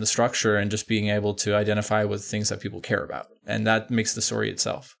format and the structure, and just being able to identify with things that people care about, and that makes the story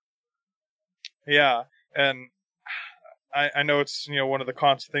itself. Yeah, and I know it's one of the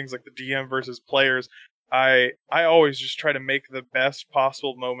constant things like the DM versus players. I always just try to make the best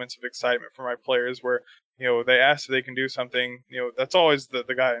possible moments of excitement for my players where they ask if they can do something, that's always the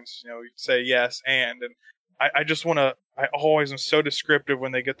guidance, you say yes. And I I always am so descriptive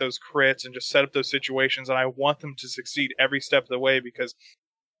when they get those crits and just set up those situations, and I want them to succeed every step of the way because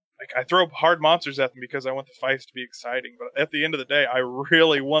like I throw hard monsters at them because I want the fights to be exciting. But at the end of the day, I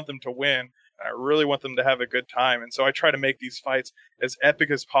really want them to win. And I really want them to have a good time. And so I try to make these fights as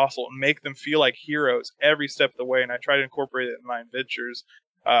epic as possible and make them feel like heroes every step of the way. And I try to incorporate it in my adventures.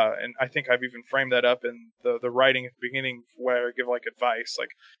 And I think I've even framed that up in the writing at the beginning where I give like advice. Like,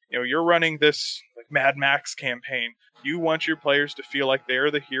 you're running this like Mad Max campaign. You want your players to feel like they're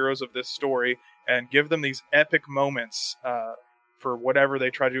the heroes of this story and give them these epic moments, for whatever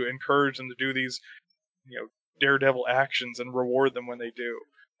they try to encourage them to do these, daredevil actions and reward them when they do.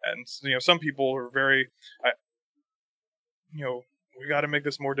 And, some people are very, we got to make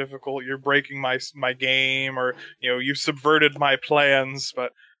this more difficult. You're breaking my game, or, you subverted my plans.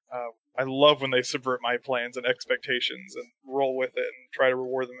 But I love when they subvert my plans and expectations and roll with it and try to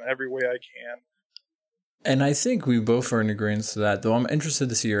reward them every way I can. And I think we both are in agreement to that, though I'm interested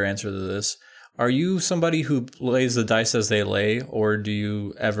to see your answer to this. Are you somebody who lays the dice as they lay, or do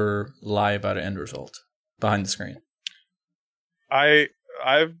you ever lie about an end result behind the screen?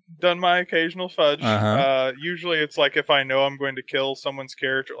 I've done my occasional fudge. Usually it's like if I know I'm going to kill someone's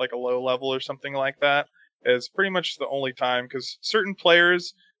character at like a low level or something like that. It's pretty much the only time, because certain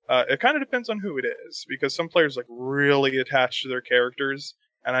players, it kind of depends on who it is, because some players like really attached to their characters,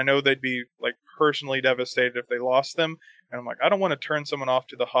 and I know they'd be like personally devastated if they lost them. And I'm like, I don't want to turn someone off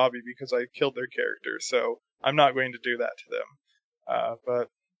to the hobby because I killed their character, so I'm not going to do that to them. But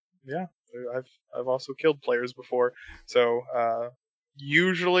yeah, I've also killed players before, so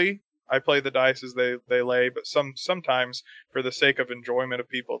usually I play the dice as they lay, but sometimes for the sake of enjoyment of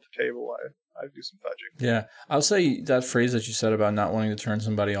people at the table, I do some fudging. Yeah, I'll say that phrase that you said about not wanting to turn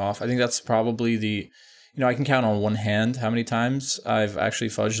somebody off, I think that's probably the... I can count on one hand how many times I've actually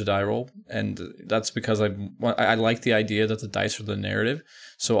fudged a die roll, and that's because I like the idea that the dice are the narrative.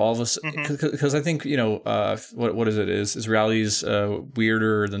 So all of us, because I think what is it is reality is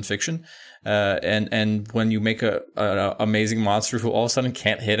weirder than fiction, and when you make an amazing monster who all of a sudden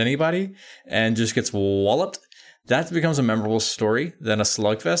can't hit anybody and just gets walloped, that becomes a memorable story than a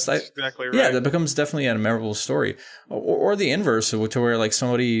slugfest. That's exactly right. Yeah, that becomes definitely a memorable story. Or the inverse, to where like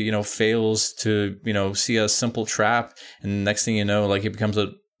somebody, fails to, see a simple trap, and next thing you know, like it becomes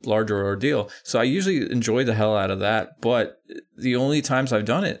a larger ordeal. So I usually enjoy the hell out of that. But the only times I've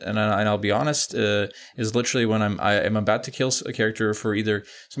done it, and I'll be honest, is literally when I'm about to kill a character for either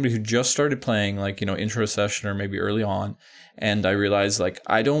somebody who just started playing, like, intro session or maybe early on. And I realized, like,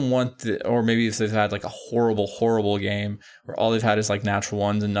 I don't want or maybe if they've had like a horrible game where all they've had is like natural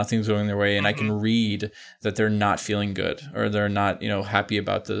ones and nothing's going their way, and I can read that they're not feeling good or they're not, happy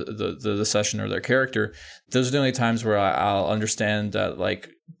about the session or their character. Those are the only times where I'll understand that, like,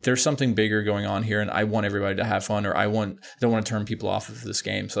 there's something bigger going on here, and I want everybody to have fun, or I don't want to turn people off of this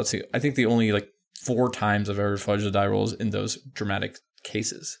game. So I think the only like 4 times I've ever fudged the die rolls in those dramatic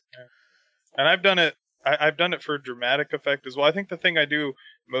cases. And I've done it for dramatic effect as well. I think the thing I do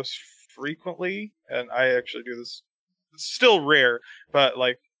most frequently, and I actually do this, it's still rare, but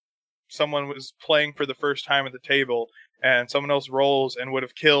like someone was playing for the first time at the table and someone else rolls and would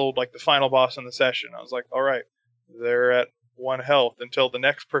have killed like the final boss in the session. I was like, all right, they're at 1 health until the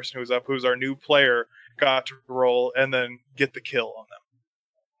next person who's up, who's our new player, got to roll and then get the kill on them.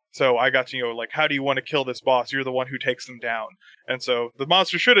 So I got to, like, how do you want to kill this boss? You're the one who takes them down. And so the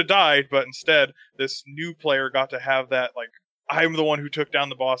monster should have died, but instead this new player got to have that, like, I'm the one who took down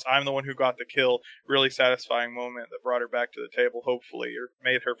the boss. I'm the one who got the kill. Really satisfying moment that brought her back to the table, hopefully, or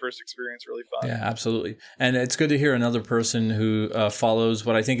made her first experience really fun. Yeah, absolutely. And it's good to hear another person who follows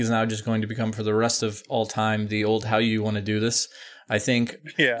what I think is now just going to become for the rest of all time the old how you want to do this. I think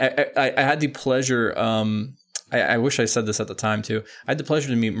I had the pleasure... I wish I said this at the time too. I had the pleasure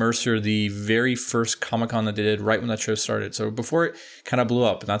to meet Mercer the very first Comic-Con that they did right when that show started. So before it kind of blew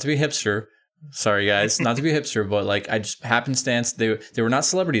up, not to be a hipster. Sorry guys, not to be a hipster, but like I just happenstance, they were not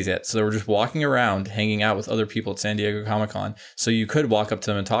celebrities yet. So they were just walking around, hanging out with other people at San Diego Comic-Con. So you could walk up to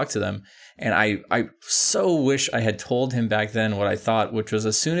them and talk to them. And I so wish I had told him back then what I thought, which was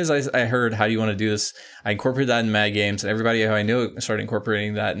as soon as I heard, how do you want to do this? I incorporated that in Mad Games, and everybody who I knew started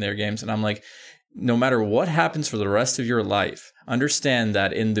incorporating that in their games. And I'm like, no matter what happens for the rest of your life, understand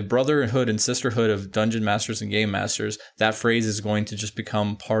that in the brotherhood and sisterhood of dungeon masters and game masters, that phrase is going to just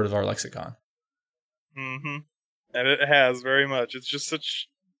become part of our lexicon. Mm-hmm. And it has very much. It's just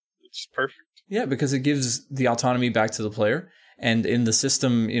perfect. Yeah, because it gives the autonomy back to the player. And in the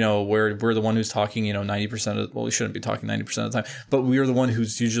system, where we're the one who's talking, 90% of, well, we shouldn't be talking 90% of the time, but we're the one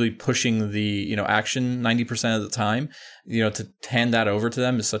who's usually pushing the, action 90% of the time, to hand that over to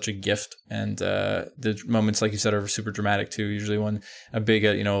them is such a gift. And the moments, like you said, are super dramatic too. Usually when a big,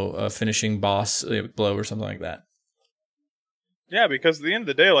 a finishing boss blow or something like that. Yeah, because at the end of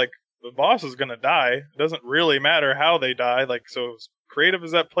the day, like, the boss is going to die. It doesn't really matter how they die. Like, so as creative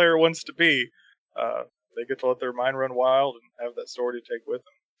as that player wants to be, they get to let their mind run wild and have that story to take with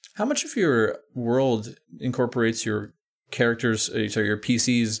them. How much of your world incorporates your characters, so your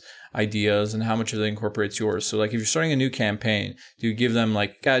PC's ideas, and how much of it incorporates yours? So, like, if you're starting a new campaign, do you give them,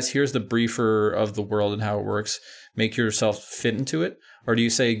 like, guys, here's the briefer of the world and how it works, make yourself fit into it? Or do you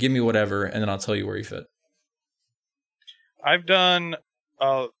say, give me whatever, and then I'll tell you where you fit? I've done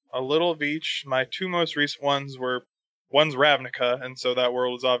a little of each. My two most recent ones were, one's Ravnica, and so that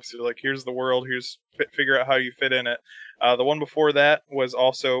world is obviously like, here's the world, figure out how you fit in it. The one before that was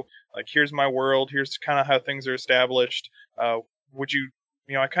also like, here's my world, here's kind of how things are established. I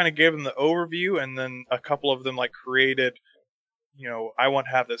kind of gave them the overview, and then a couple of them like created, I want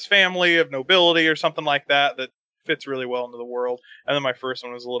to have this family of nobility or something like that fits really well into the world. And then my first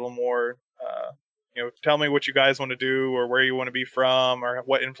one was a little more, tell me what you guys want to do or where you want to be from or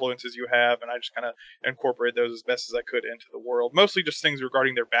what influences you have. And I just kind of incorporate those as best as I could into the world. Mostly just things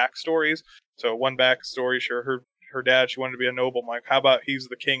regarding their backstories. So one backstory, sure, her dad, she wanted to be a noble. I'm like, how about he's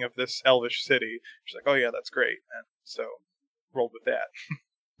the king of this elvish city? She's like, oh yeah, that's great. And so rolled with that.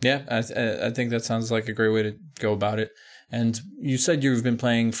 Yeah, I think that sounds like a great way to go about it. And you said you've been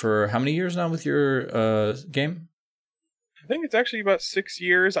playing for how many years now with your game? I think it's actually about 6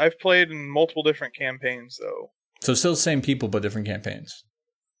 years. I've played in multiple different campaigns, though. So still the same people, but different campaigns.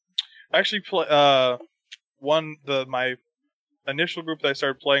 I actually my initial group that I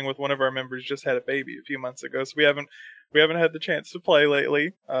started playing with, one of our members just had a baby a few months ago, so we haven't had the chance to play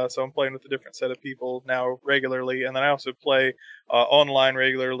lately. So I'm playing with a different set of people now regularly, and then I also play online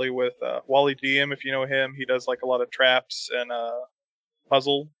regularly with Wally DM, if you know him. He does like a lot of traps and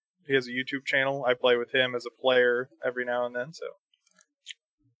puzzle. He has a YouTube channel. I play with him as a player every now and then. So,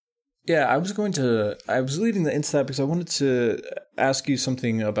 yeah, I was leading into that because I wanted to ask you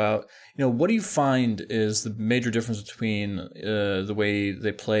something about, what do you find is the major difference between the way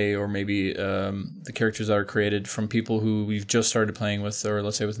they play, or maybe the characters that are created, from people who we've just started playing with, or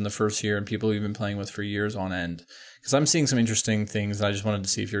let's say within the first year, and people who you've been playing with for years on end? Because I'm seeing some interesting things, and I just wanted to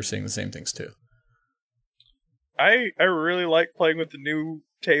see if you're seeing the same things too. I really like playing with the new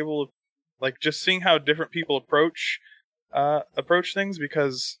table, like just seeing how different people approach things,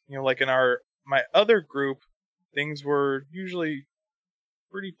 because like in my other group, things were usually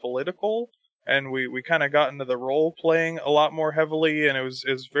pretty political, and we kind of got into the role playing a lot more heavily, and it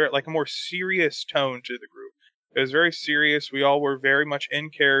was very like a more serious tone to the group. It was very serious. We all were very much in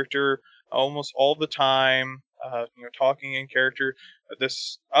character almost all the time, talking in character.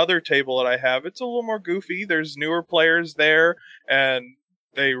 This other table that I have, it's a little more goofy. There's newer players there, and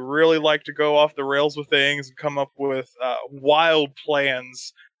they really like to go off the rails with things and come up with wild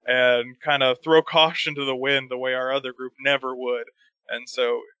plans and kind of throw caution to the wind the way our other group never would. And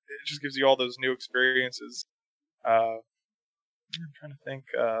so it just gives you all those new experiences. I'm trying to think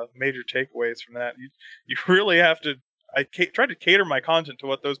major takeaways from that. You really have to. I try to cater my content to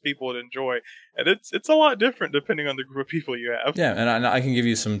what those people would enjoy, and it's a lot different depending on the group of people you have. Yeah, and I can give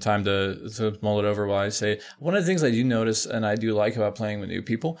you some time to mull it over while I say, one of the things I do notice and I do like about playing with new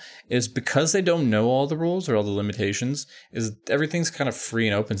people is because they don't know all the rules or all the limitations, is everything's kind of free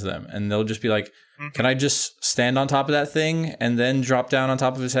and open to them, and they'll just be like, can I just stand on top of that thing and then drop down on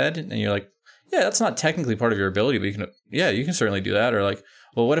top of his head? And you're like, yeah, that's not technically part of your ability, but you can certainly do that. Or like,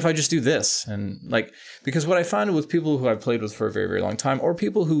 well, what if I just do this? And like, because what I find with people who I've played with for a very, very long time, or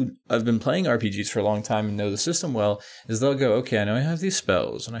people who have been playing RPGs for a long time and know the system well, is they'll go, okay, I know I have these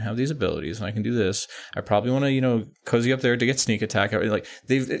spells and I have these abilities and I can do this. I probably want to, cozy up there to get sneak attack. Like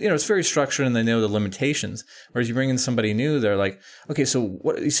they've, it's very structured and they know the limitations. Whereas you bring in somebody new, they're like, okay, so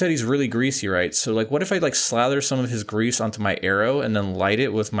what, he said he's really greasy, right? So like, what if I like slather some of his grease onto my arrow and then light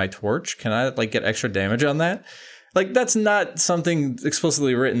it with my torch? Can I like get extra damage on that? Like, that's not something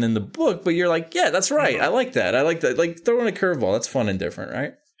explicitly written in the book, but you're like, yeah, that's right. I like that. Like, throwing a curveball, that's fun and different,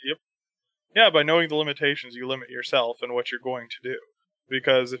 right? Yep. Yeah, by knowing the limitations, you limit yourself and what you're going to do.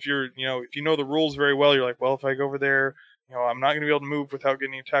 Because if you're, if you know the rules very well, you're like, well, if I go over there, I'm not going to be able to move without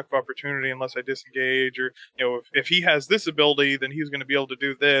getting an attack of opportunity unless I disengage. Or, if he has this ability, then he's going to be able to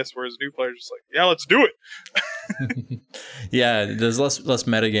do this. Whereas new players are just like, yeah, let's do it. Yeah, there's less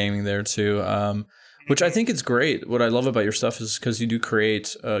metagaming there, too. Which I think is great. What I love about your stuff is because you do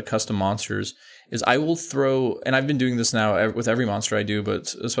create custom monsters. is I will throw, and I've been doing this now with every monster I do,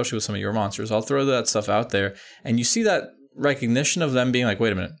 but especially with some of your monsters, I'll throw that stuff out there, and you see that recognition of them being like,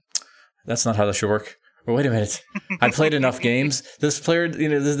 wait a minute, that's not how this should work. Or wait a minute, I played enough games. This player,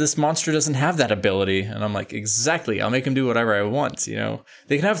 this monster doesn't have that ability. And I'm like, exactly. I'll make him do whatever I want.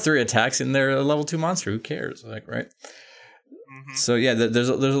 They can have 3 attacks and they're a level 2 monster. Who cares? Like, right? Mm-hmm. So yeah, there's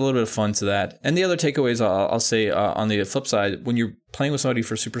a little bit of fun to that. And the other takeaways I'll say on the flip side, when you're playing with somebody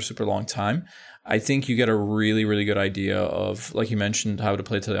for a super, super long time, I think you get a really, really good idea of, like you mentioned, how to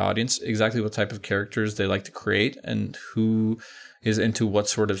play to the audience, exactly what type of characters they like to create and who is into what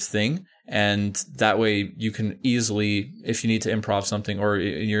sort of thing. And that way you can easily, if you need to improv something or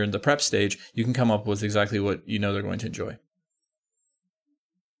you're in the prep stage, you can come up with exactly what they're going to enjoy.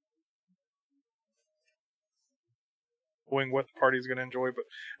 What the party's going to enjoy, but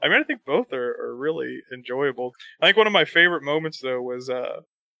I think both are really enjoyable. I think one of my favorite moments though was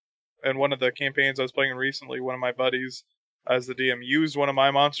in one of the campaigns I was playing recently, one of my buddies as the DM used one of my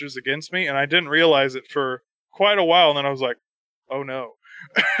monsters against me, and I didn't realize it for quite a while, and then I was like, oh no.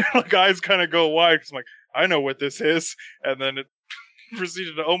 Like, eyes kind of go wide because I'm like, I know what this is, and then it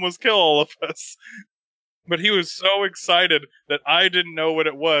proceeded to almost kill all of us. But he was so excited that I didn't know what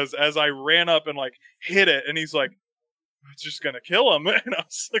it was as I ran up and like hit it, and he's like, it's just gonna kill him. And I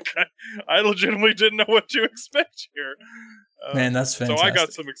was like, I legitimately didn't know what to expect here. Man, that's fantastic. So I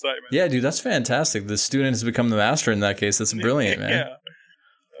got some excitement. Yeah, dude, that's fantastic. The student has become the master in that case. That's brilliant, man. Yeah.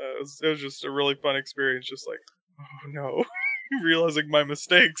 It was just a really fun experience. Just like, oh no, realizing my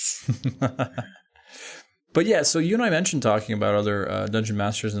mistakes. But yeah, so you and I mentioned talking about other Dungeon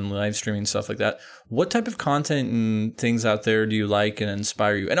Masters and live streaming stuff like that. What type of content and things out there do you like and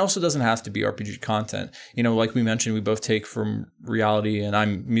inspire you? And also doesn't have to be RPG content. Like we mentioned, we both take from reality, and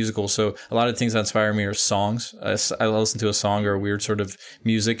I'm musical. So a lot of things that inspire me are songs. I listen to a song or a weird sort of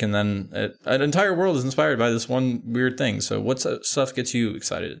music, and then an entire world is inspired by this one weird thing. So what stuff gets you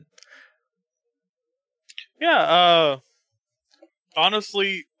excited? Yeah,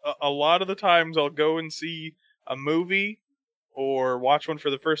 honestly, a lot of the times I'll go and see a movie or watch one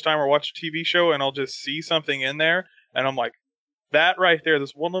for the first time or watch a TV show, and I'll just see something in there, and I'm like, that right there,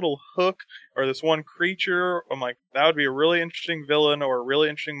 this one little hook or this one creature, I'm like, that would be a really interesting villain or a really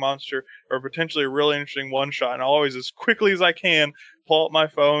interesting monster or potentially a really interesting one-shot. And I'll always, as quickly as I can, pull up my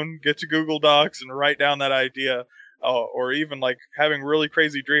phone, get to Google Docs, and write down that idea. Or even like having really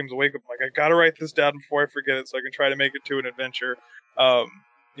crazy dreams, wake up like, I gotta write this down before I forget it so I can try to make it to an adventure.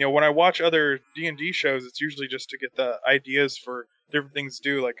 When I watch other D&D shows, it's usually just to get the ideas for different things to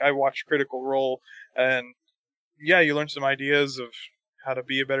do. Like, I watch Critical Role, and yeah, you learn some ideas of how to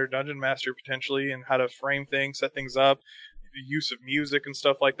be a better dungeon master potentially, and how to frame things, set things up, the use of music and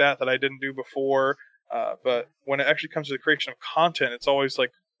stuff like that I didn't do before. But when it actually comes to the creation of content, it's always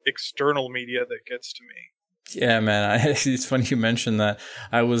like external media that gets to me. Yeah, man. It's funny you mentioned that.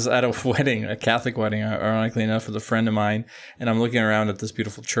 I was at a wedding, a Catholic wedding, ironically enough, with a friend of mine, and I'm looking around at this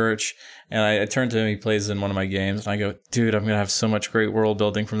beautiful church, and I turn to him, he plays in one of my games, and I go, dude, I'm going to have so much great world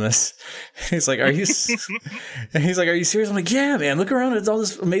building from this. He's like, are you serious? I'm like, yeah, man, look around. It's all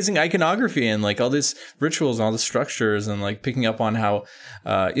this amazing iconography and like all these rituals and all the structures, and like picking up on how,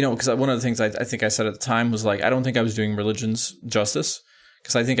 because one of the things I think I said at the time was like, I don't think I was doing religions justice.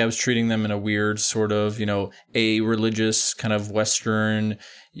 Because I think I was treating them in a weird sort of, a religious kind of Western,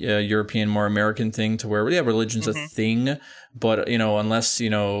 European, more American thing to where, yeah, religion's a thing. But, unless,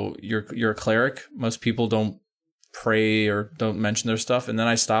 you're a cleric, most people don't pray or don't mention their stuff. And then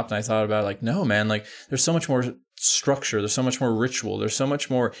I stopped and I thought about like, no, man, like there's so much more structure. There's so much more ritual. There's so much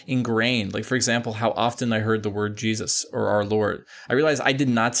more ingrained. Like, for example, how often I heard the word Jesus or our Lord. I realized I did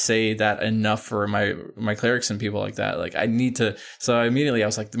not say that enough for my clerics and people like that. Like, I need to. So immediately I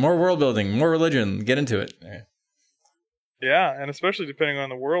was like, more world building, more religion, get into it. Yeah, and especially depending on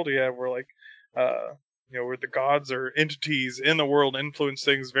the world you have, where like, where the gods or entities in the world influence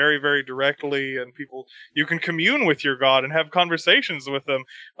things very, very directly, and you can commune with your god and have conversations with them.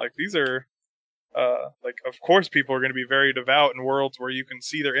 Like, these are. Of course people are going to be very devout in worlds where you can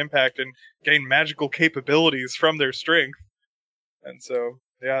see their impact and gain magical capabilities from their strength. And so,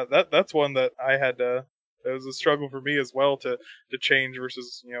 yeah, that's one that I had it was a struggle for me as well to change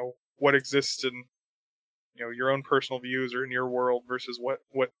versus, what exists in, your own personal views or in your world versus what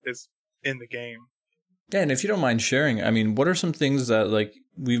is in the game. Yeah, and if you don't mind sharing, I mean, what are some things that, like,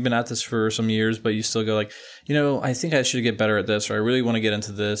 we've been at this for some years, but you still go like, I think I should get better at this, or I really want to get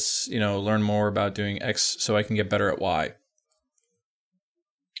into this, learn more about doing X so I can get better at Y?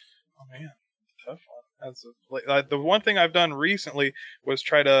 Oh, man, tough one. The one thing I've done recently was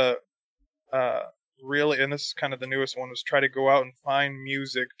try to really, and this is kind of the newest one, was try to go out and find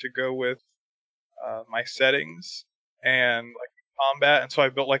music to go with my settings and like combat, and so I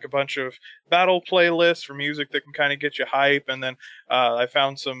built like a bunch of battle playlists for music that can kind of get you hype, and then I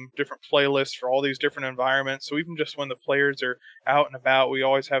found some different playlists for all these different environments. So even just when the players are out and about, we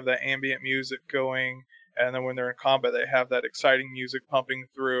always have that ambient music going, and then when they're in combat, they have that exciting music pumping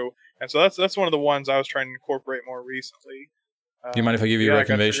through. And so that's one of the ones I was trying to incorporate more recently. Do you mind if I give you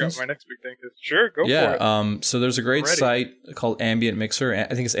recommendations? My next big thing is sure, go for it. So there's a great site called Ambient Mixer.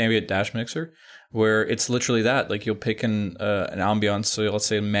 I think it's Ambient-Mixer, where it's literally that. Like you'll pick an ambiance, so let's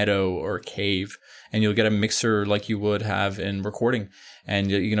say a meadow or a cave, and you'll get a mixer like you would have in recording.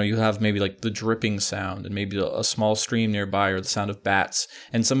 And you'll have maybe like the dripping sound and maybe a small stream nearby or the sound of bats.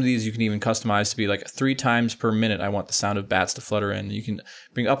 And some of these you can even customize to be like 3 times per minute. I want the sound of bats to flutter in. You can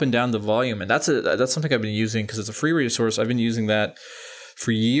bring up and down the volume, and that's something I've been using because it's a free resource. I've been using that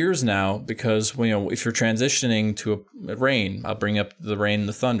for years now because if you're transitioning to a rain, I'll bring up the rain and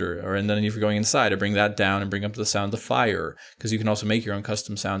the thunder, and then if you're going inside, I bring that down and bring up the sound of fire, because you can also make your own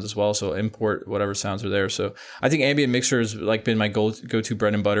custom sounds as well. So import whatever sounds are there. So I think Ambient Mixer has like been my go-to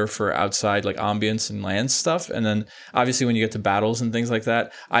bread and butter for outside like ambience and land stuff. And then obviously when you get to battles and things like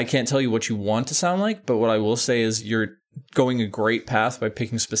that, I can't tell you what you want to sound like, but what I will say is you're going a great path by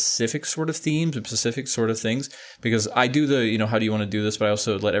picking specific sort of themes and specific sort of things, because I do the, how do you want to do this, but I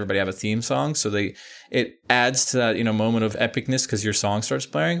also let everybody have a theme song. So it adds to that, moment of epicness because your song starts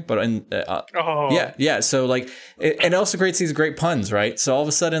playing. But so like, it also creates these great puns, right? So all of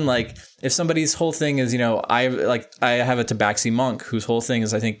a sudden, like if somebody's whole thing is, I have a Tabaxi monk whose whole thing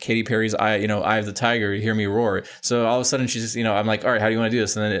is, I think Katy Perry's Eye of the Tiger, you hear me roar. So all of a sudden she's just, I'm like, all right, how do you want to do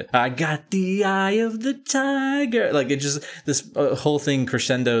this? And then I got the eye of the tiger. Like it just, this whole thing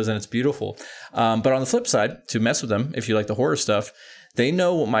crescendos and it's beautiful. But on the flip side, to mess with them, if you like the horror stuff, they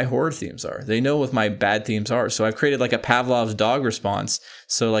know what my horror themes are. They know what my bad themes are. So I've created like a Pavlov's dog response.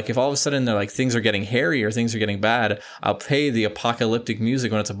 So like if all of a sudden they're like things are getting hairy or things are getting bad, I'll play the apocalyptic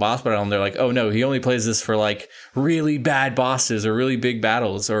music when it's a boss battle, and they're like, oh no, he only plays this for like really bad bosses or really big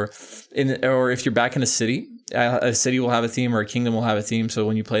battles. Or if you're back in a city will have a theme, or a kingdom will have a theme. So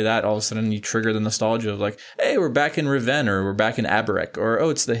when you play that, all of a sudden you trigger the nostalgia of like, hey, we're back in Riven, or we're back in Aberek, or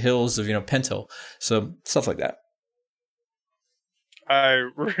oh, it's the hills of Pentil. So stuff like that. I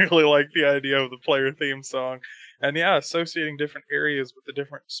really like the idea of the player theme song, and associating different areas with a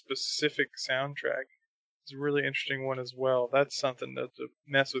different specific soundtrack is a really interesting one as well. That's something to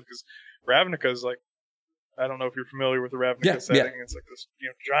mess with, because Ravnica is like, I don't know if you're familiar with the Ravnica setting. Yeah. It's like this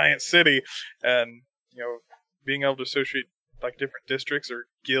giant city, and being able to associate like different districts or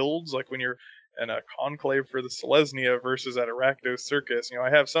guilds, like when you're in a conclave for the Selesnya versus at Rakdos Circus.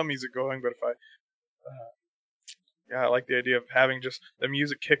 I have some music going, but if I like the idea of having just the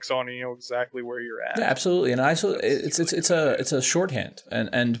music kicks on and you know exactly where you're at. Yeah, absolutely. And it's a shorthand,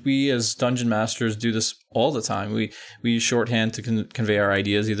 and we as dungeon masters do this all the time. We use shorthand to convey our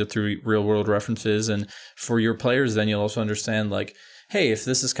ideas either through real world references, and for your players, then you'll also understand like, hey, if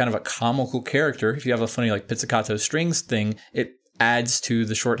this is kind of a comical character, if you have a funny like pizzicato strings thing, it adds to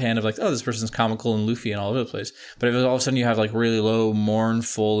the shorthand of like, oh, this person's comical and loofy and all over the place. But if all of a sudden you have like really low,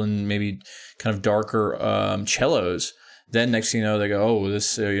 mournful, and maybe kind of darker cellos, then next thing you know, they go, oh,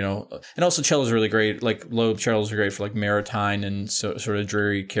 this, and also cellos are really great. Like low cellos are great for like maritime and sort of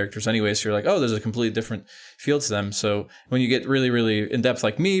dreary characters anyway. So you're like, oh, there's a completely different feel to them. So when you get really, really in depth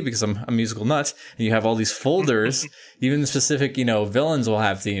like me, because I'm a musical nut, and you have all these folders, even specific, villains will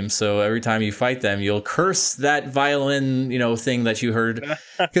have themes. So every time you fight them, you'll curse that violin, thing that you heard.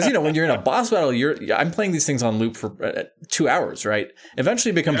 Because, when you're in a boss battle, I'm playing these things on loop for 2 hours, right?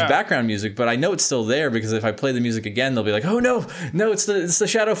 Eventually it becomes background music, but I know it's still there because if I play the music again, they'll be like, oh no, it's the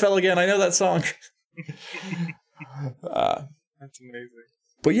Shadowfell again. I know that song. That's amazing.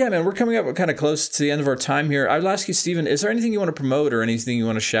 But yeah, man, we're coming up kind of close to the end of our time here. I would ask you, Stephen, is there anything you want to promote or anything you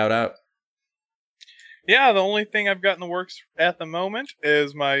want to shout out? Yeah, the only thing I've got in the works at the moment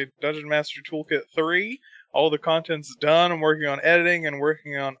is my Dungeon Master Toolkit 3. All the content's done. I'm working on editing and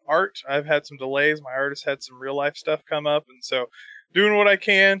working on art. I've had some delays. My artist had some real life stuff come up, and so doing what I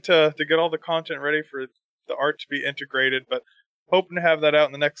can to get all the content ready for the art to be integrated, but hoping to have that out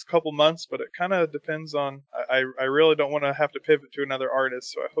in the next couple months. But it kind of depends on, I really don't want to have to pivot to another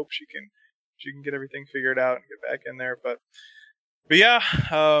artist, so I hope she can get everything figured out and get back in there. But yeah,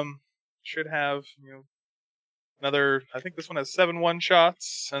 should have another, I think this one has 7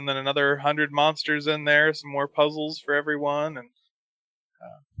 one-shots and then another 100 monsters in there, some more puzzles for everyone, and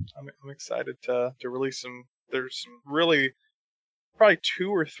I'm excited to release some. There's some really probably 2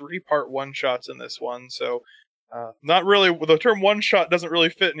 or 3 part one-shots in this one, so not really, the term one-shot doesn't really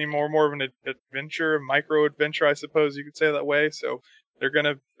fit anymore, more of an adventure, a micro-adventure, I suppose you could say that way. So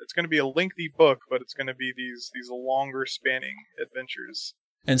it's gonna be a lengthy book, but it's gonna be these longer spanning adventures.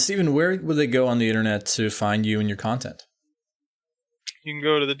 And Stephen, where would they go on the internet to find you and your content? You can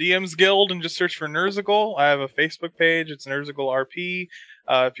go to the DMs Guild and just search for Nerzugal. I have a Facebook page. It's Nerzugal RP.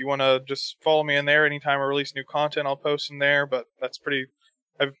 If you want to just follow me in there, anytime I release new content, I'll post in there. But I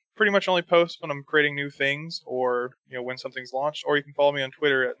pretty much only post when I'm creating new things, or when something's launched. Or you can follow me on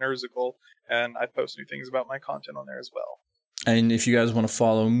Twitter at Nerzugal, and I post new things about my content on there as well. And if you guys want to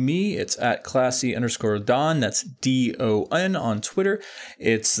follow me, it's at classy_Don. That's DON on Twitter.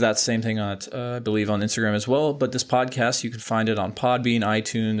 It's that same thing on, I believe, on Instagram as well. But this podcast, you can find it on Podbean,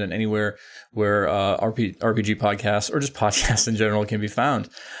 iTunes, and anywhere where RPG podcasts or just podcasts in general can be found.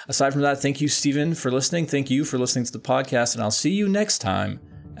 Aside from that, thank you, Stephen, for listening. Thank you for listening to the podcast, and I'll see you next time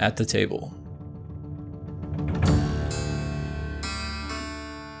at the table.